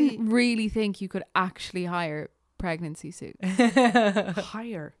 I didn't really think you could actually hire pregnancy suits.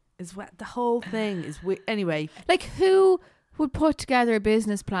 Hire is what the whole thing is. Anyway, Like, who would put together a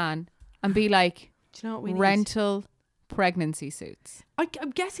business plan and be like, do you know what we need? rental pregnancy suits?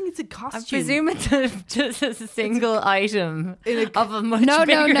 I'm guessing it's a costume. I presume it's just a single item of a much No.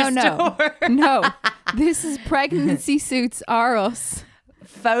 bigger store. No, this is pregnancy suits are us.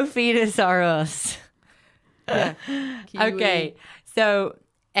 Faux fetus are us. Yeah. Okay. So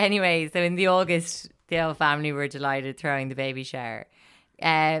anyway, so in the August, the whole family were delighted throwing the baby shower.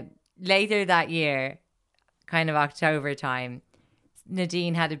 Later that year, kind of October time,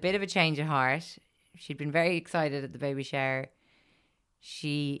 Nadine had a bit of a change of heart. She'd been very excited at the baby shower.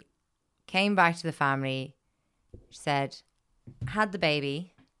 She came back to the family, said, had the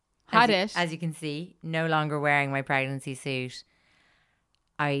baby. As you can see, no longer wearing my pregnancy suit.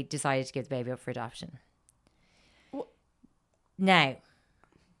 I decided to give the baby up for adoption. Now,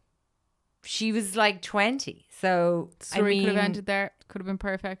 she was like 20. So, Story could have ended there. Could have been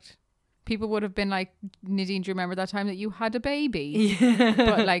perfect. People would have been like, Nadine, do you remember that time that you had a baby?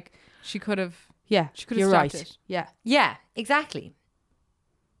 But like, she could have. Yeah, she could have you're stopped right. it. Yeah. Yeah, exactly.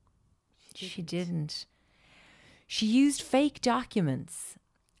 She didn't. She used fake documents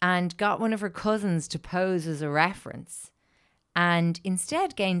and got one of her cousins to pose as a reference and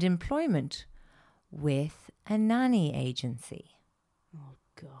instead gained employment with a nanny agency. Oh,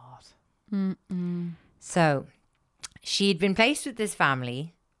 God. Mm-mm. So she'd been placed with this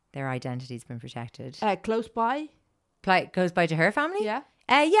family. Their identity's been protected. Close by? Goes by to her family? Yeah.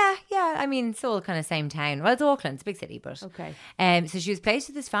 Yeah. I mean, it's all kind of same town. Well, it's Auckland. It's a big city, but... Okay. So she was placed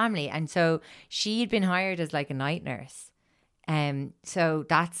with this family. And so she'd been hired as like a night nurse. So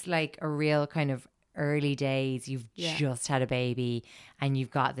that's like a real kind of early days. You've just had a baby and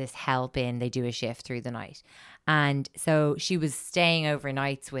you've got this help in. They do a shift through the night. And so she was staying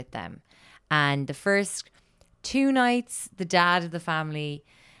overnights with them. And the first 2 nights, the dad of the family,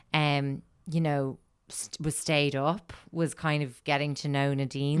 was stayed up, was kind of getting to know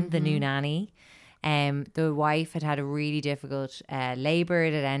Nadine, the new nanny. The wife had a really difficult labour.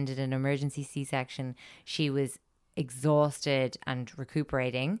 It had ended in an emergency C-section. She was exhausted and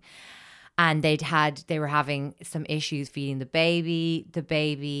recuperating. And they were having some issues feeding the baby. The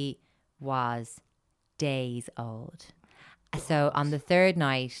baby was days old. So on the 3rd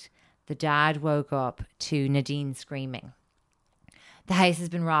night, the dad woke up to Nadine screaming. The house has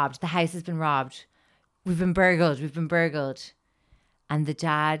been robbed. The house has been robbed. We've been burgled. And the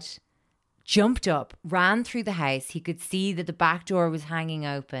dad jumped up, ran through the house. He could see that the back door was hanging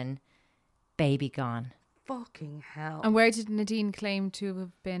open. Baby gone. Fucking hell. And where did Nadine claim to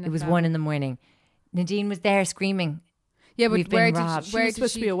have been? It was 1 a.m. Nadine was there screaming. Yeah, but We've been where robbed. did She was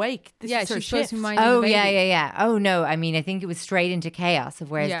supposed to be awake. This is her she's supposed shift. to be minding Oh, the baby. yeah. Oh, no. I mean, I think it was straight into chaos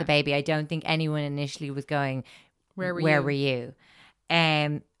of where's Yeah. the baby. I don't think anyone initially was going, Where were you?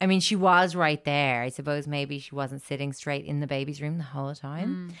 I mean, she was right there. I suppose maybe she wasn't sitting straight in the baby's room the whole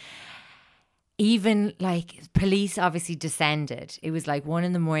time. Even like police obviously descended. It was like 1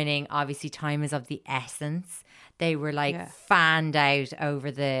 a.m. Obviously, time is of the essence. They were like fanned out over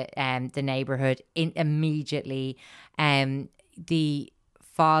the neighborhood immediately. The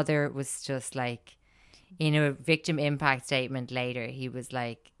father was just like, in a victim impact statement later, he was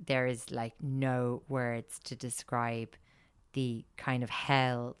like, there is like no words to describe the kind of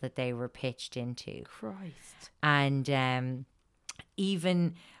hell that they were pitched into. Christ. And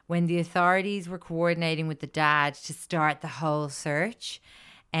even when the authorities were coordinating with the dad to start the whole search,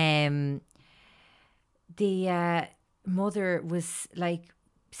 the mother was like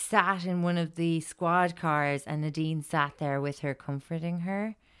sat in one of the squad cars and Nadine sat there with her, comforting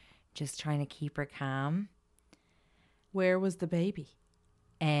her, just trying to keep her calm. Where was the baby?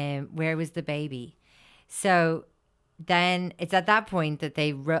 Where was the baby? So then it's at that point that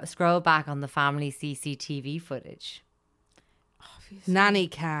they scroll back on the family CCTV footage. Obviously. Nanny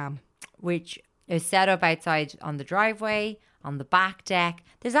cam. Which is set up outside on the driveway, on the back deck.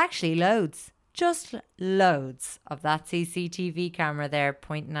 There's actually loads, just loads of that CCTV camera there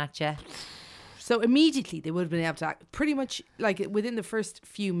pointing at you. So immediately they would have been able to pretty much like within the first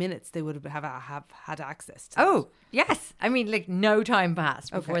few minutes they would have had access to Oh, yes. I mean, like no time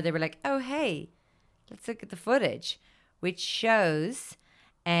passed before they were like, oh, hey, let's look at the footage, which shows...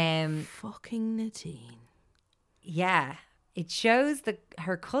 fucking Nadine. Yeah. It shows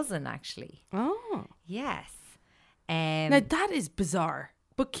her cousin, actually. Oh. Yes. Now that is bizarre,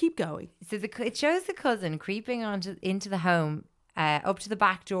 but keep going. So it shows the cousin creeping into the home up to the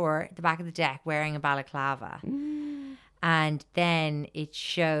back door, the back of the deck, wearing a balaclava. And then it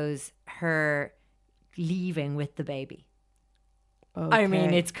shows her leaving with the baby. I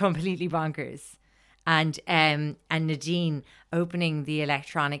mean, it's completely bonkers. And Nadine opening the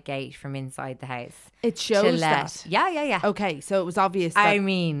electronic gate from inside the house. It shows that. Yeah. Okay, so it was obvious. I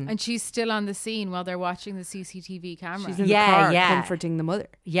mean, And she's still on the scene while they're watching the CCTV camera. she's in the car comforting the mother.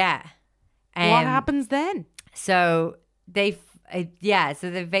 yeah. What happens then? So they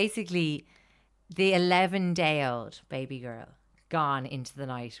basically, the 11-day-old baby girl gone into the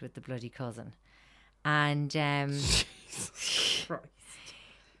night with the bloody cousin. And Jesus Christ.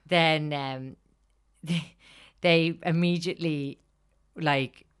 Then they immediately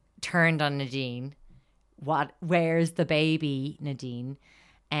like turned on Nadine. Where's the baby, Nadine?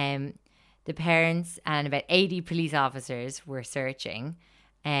 The parents and about 80 police officers were searching.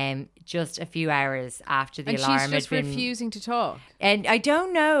 Just a few hours after the alarm had been... And she's just refusing to talk. And I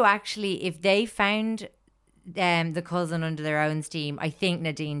don't know, actually, if they found the cousin under their own steam. I think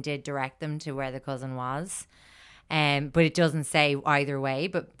Nadine did direct them to where the cousin was. But it doesn't say either way.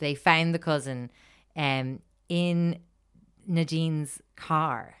 But they found the cousin in Nadine's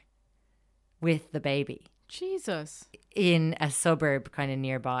car with the baby. Jesus. In a suburb kind of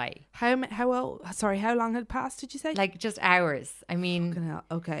nearby. How long had passed, did you say? Like just hours. I mean, Fucking hell.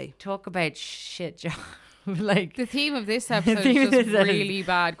 Okay. talk about shit job. Like The theme of this episode is just really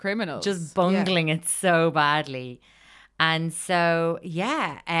bad criminals. just bungling it so badly. And so,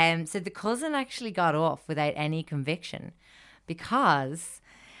 so the cousin actually got off without any conviction because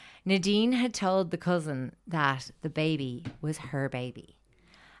Nadine had told the cousin that the baby was her baby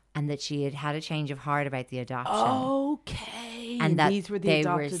and that she had had a change of heart about the adoption. Okay. And that these were the they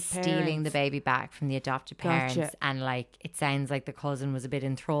were adopted stealing parents. the baby back from the adopted parents. Gotcha. And like, it sounds like the cousin was a bit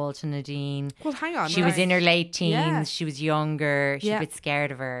enthralled to Nadine. Well, hang on. She was in her late teens. Yeah. She was younger. She was Yeah. a bit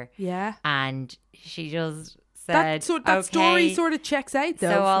scared of her. Yeah. And she just said, That story "Okay, sort of checks out,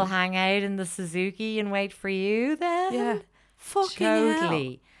 though. so I'll hang out in the Suzuki and wait for you then." Yeah. Fucking hell.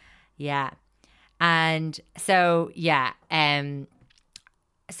 Totally. Yeah. And so,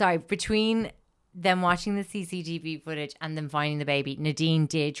 sorry, between them watching the CCTV footage and them finding the baby, Nadine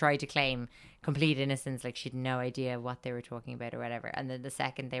did try to claim complete innocence, like she had no idea what they were talking about or whatever. And then the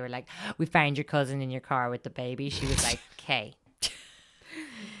second they were like, "We found your cousin in your car with the baby," she was like, "Okay."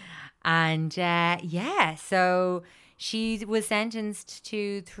 And so she was sentenced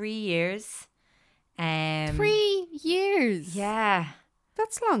to 3 years. 3 years. Yeah.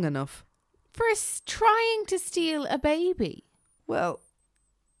 That's long enough. For trying to steal a baby. Well,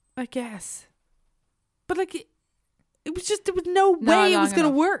 I guess. But like, it was just, there was no way it was going to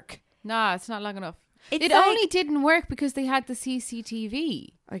work. No, it's not long enough. It's It like- only didn't work because they had the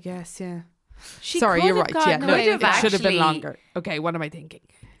CCTV. I guess, yeah. She Sorry, could you're have right. gotten Yeah, no, away it with it. should have been actually- longer. Okay, what am I thinking?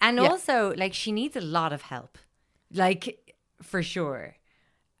 And Yeah. also, like, she needs a lot of help. Like, for sure.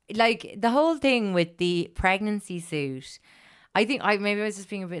 Like, the whole thing with the pregnancy suit, I think maybe I was just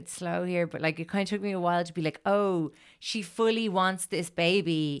being a bit slow here, but like, it kind of took me a while to be like, oh, she fully wants this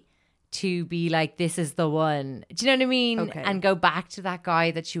baby to be like, this is the one. Do you know what I mean? Okay. And go back to that guy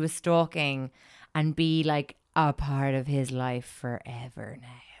that she was stalking and be like a part of his life forever now.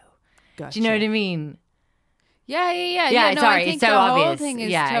 Gotcha. Do you know what I mean? Yeah. Yeah, no, sorry, I think it's so the obvious. whole thing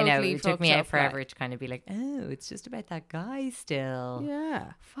is Yeah, I know. totally It took me fucked out up, forever like. to kind of be like, oh, it's just about that guy still.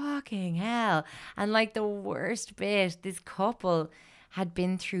 Yeah. Fucking hell. And like the worst bit, this couple had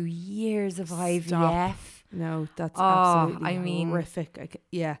been through years of IVF. No, that's Oh, absolutely I mean- horrific.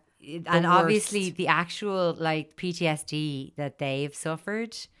 Yeah. And obviously worst. the actual like PTSD that they've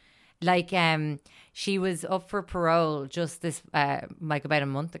suffered. Like she was up for parole just this like about a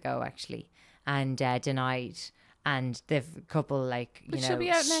month ago actually, and denied. And the couple like But you she'll know be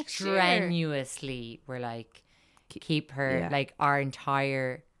out next year. strenuously were like keep her like our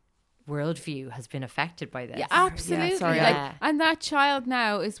entire worldview has been affected by this. Yeah, absolutely. sorry, Like, and that child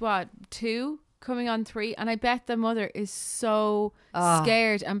now is what, 2 coming on 3, and I bet the mother is so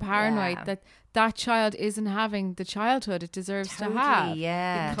scared and paranoid yeah. that that child isn't having the childhood it deserves to have.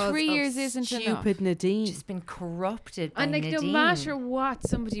 Yeah. Because 3 of years isn't enough. Stupid Nadine. Just been corrupted by And like, no Nadine. matter what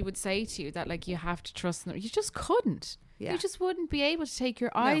somebody would say to you, that like you have to trust them, you just couldn't. Yeah. You just wouldn't be able to take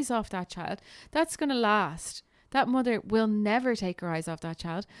your eyes off that child. That's going to last. That mother will never take her eyes off that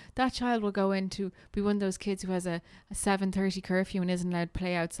child. That child will go into be one of those kids who has a 7:30 curfew and isn't allowed to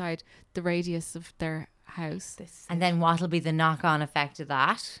play outside the radius of their house. And then what'll be the knock-on effect of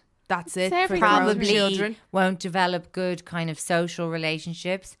that? That's it. It's For everything. grown Probably children. won't develop good kind of social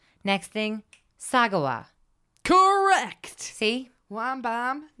relationships. Next thing, Sagawa. Correct. See? Wham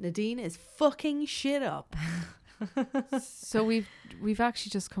bam. Nadine is fucking shit up. So we've actually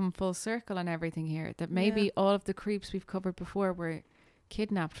just come full circle on everything here. That maybe all of the creeps we've covered before were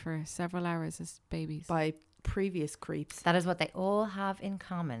kidnapped for several hours as babies by previous creeps. That is what they all have in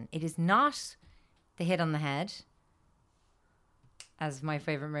common. It is not the hit on the head, as my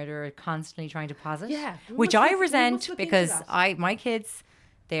favorite murderer constantly trying to posit. Yeah, which I resent because my kids,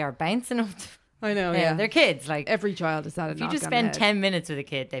 they are bouncing up. I know, yeah. They're kids. Like every child is that. If you just spend 10 minutes with a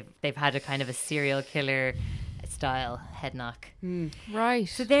kid, they've had a kind of a serial killer style head knock. Right.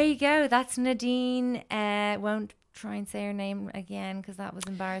 So there you go. That's Nadine. Won't try and say her name again because that was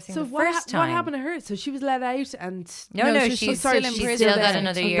embarrassing. So the first time. What happened to her? So she was let out and no, she's still in prison. She's still got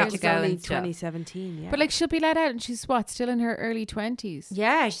another year to go. In 2017, yeah. But like she'll be let out and she's still in her early 20s.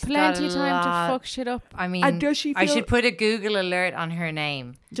 Yeah, she's plenty of got time lot. to fuck shit up. I mean, and does she feel, I should put a Google alert on her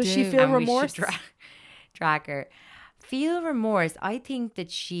name. Does she feel and remorse? We should track her. Feel remorse. I think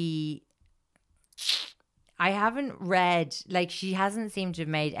that I haven't read, like, she hasn't seemed to have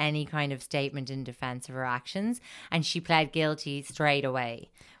made any kind of statement in defense of her actions, and she pled guilty straight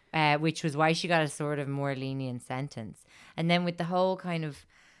away, which was why she got a sort of more lenient sentence. And then with the whole kind of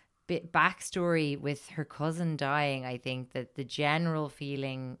backstory with her cousin dying, I think that the general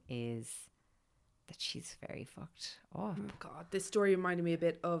feeling is that she's very fucked up. Oh God, this story reminded me a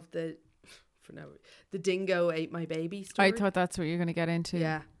bit of the dingo ate my baby story. I thought that's what you're going to get into.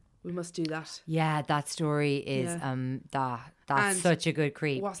 Yeah. We must do that. Yeah, that story is that's and such a good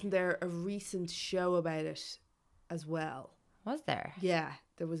creep. Wasn't there a recent show about it as well? Was there? Yeah,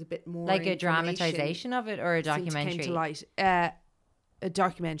 there was a bit more like a dramatization of it or a documentary. Came to light. A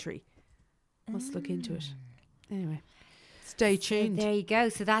documentary. Must look into it. Anyway, stay tuned. So there you go.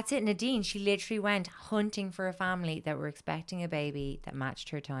 So that's it. Nadine, she literally went hunting for a family that were expecting a baby that matched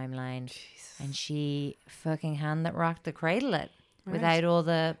her timeline, and she fucking hand that rocked the cradle it without all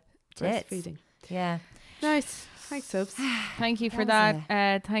the tits. Breastfeeding. Yeah. Nice. Thanks, Soaps. Thank you for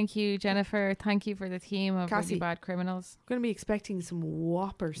that. Thank you, Jennifer. Thank you for the theme of Cassie, really bad criminals. I'm going to be expecting some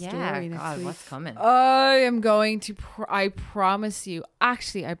whopper story next week. What's coming? I am going to. I promise you.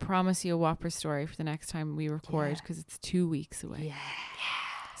 Actually, I promise you a whopper story for the next time we record because it's 2 weeks away. Yeah.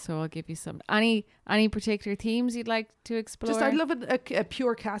 So I'll give you some. Any particular themes you'd like to explore? Just I'd love a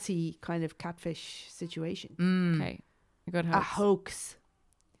pure Cassie kind of catfish situation. Okay. A good hoax. A hoax.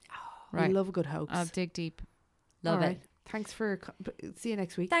 Right. I love a good hoax. I'll dig deep. Love it. Thanks for see you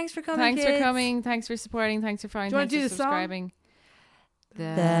next week. Thanks for coming. Thanks kids. for coming. Thanks for supporting. Thanks for finding. Do you want to do for the subscribing.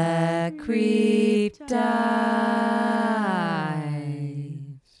 song? The Creep Dive.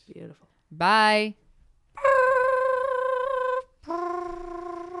 Beautiful. Bye.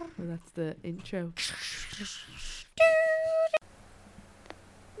 Well, that's the intro.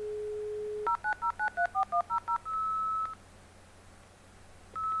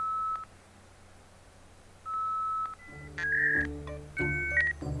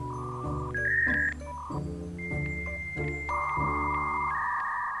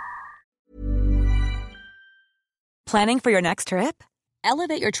 Planning for your next trip?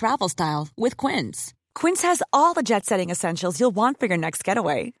 Elevate your travel style with Quince. Quince has all the jet-setting essentials you'll want for your next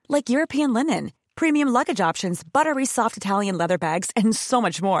getaway, like European linen, premium luggage options, buttery soft Italian leather bags, and so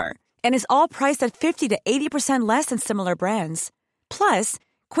much more. And is all priced at 50 to 80% less than similar brands. Plus,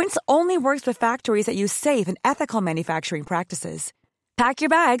 Quince only works with factories that use safe and ethical manufacturing practices. Pack your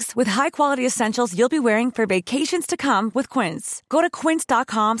bags with high-quality essentials you'll be wearing for vacations to come with Quince. Go to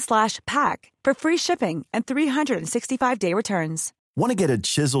quince.com/pack for free shipping and 365-day returns. Want to get a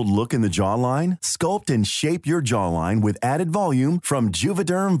chiseled look in the jawline? Sculpt and shape your jawline with added volume from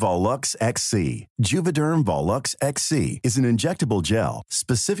Juvederm Volux XC. Juvederm Volux XC is an injectable gel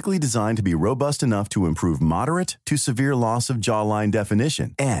specifically designed to be robust enough to improve moderate to severe loss of jawline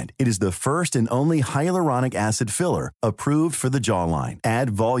definition. And it is the first and only hyaluronic acid filler approved for the jawline.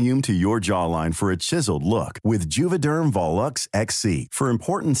 Add volume to your jawline for a chiseled look with Juvederm Volux XC. For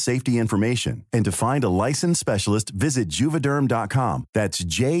important safety information and to find a licensed specialist, visit Juvederm.com. That's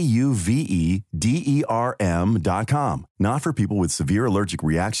Juvederm.com. Not for people with severe allergic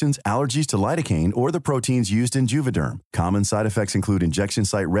reactions, allergies to lidocaine, or the proteins used in Juvederm. Common side effects include injection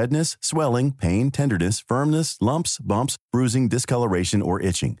site redness, swelling, pain, tenderness, firmness, lumps, bumps, bruising, discoloration, or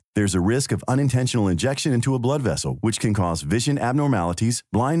itching. There's a risk of unintentional injection into a blood vessel, which can cause vision abnormalities,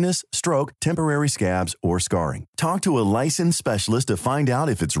 blindness, stroke, temporary scabs, or scarring. Talk to a licensed specialist to find out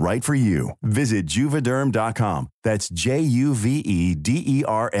if it's right for you. Visit Juvederm.com. That's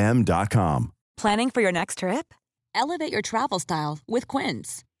Juvederm.com. Planning for your next trip? Elevate your travel style with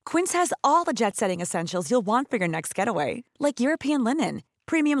Quince. Quince has all the jet-setting essentials you'll want for your next getaway, like European linen,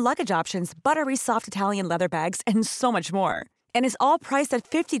 premium luggage options, buttery soft Italian leather bags, and so much more. And is all priced at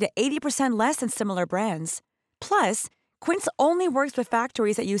 50 to 80% less than similar brands. Plus, Quince only works with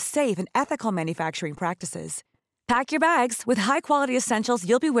factories that use safe and ethical manufacturing practices. Pack your bags with high-quality essentials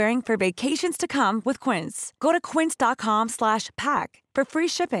you'll be wearing for vacations to come with Quince. Go to quince.com/pack for free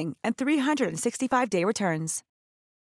shipping and 365-day returns.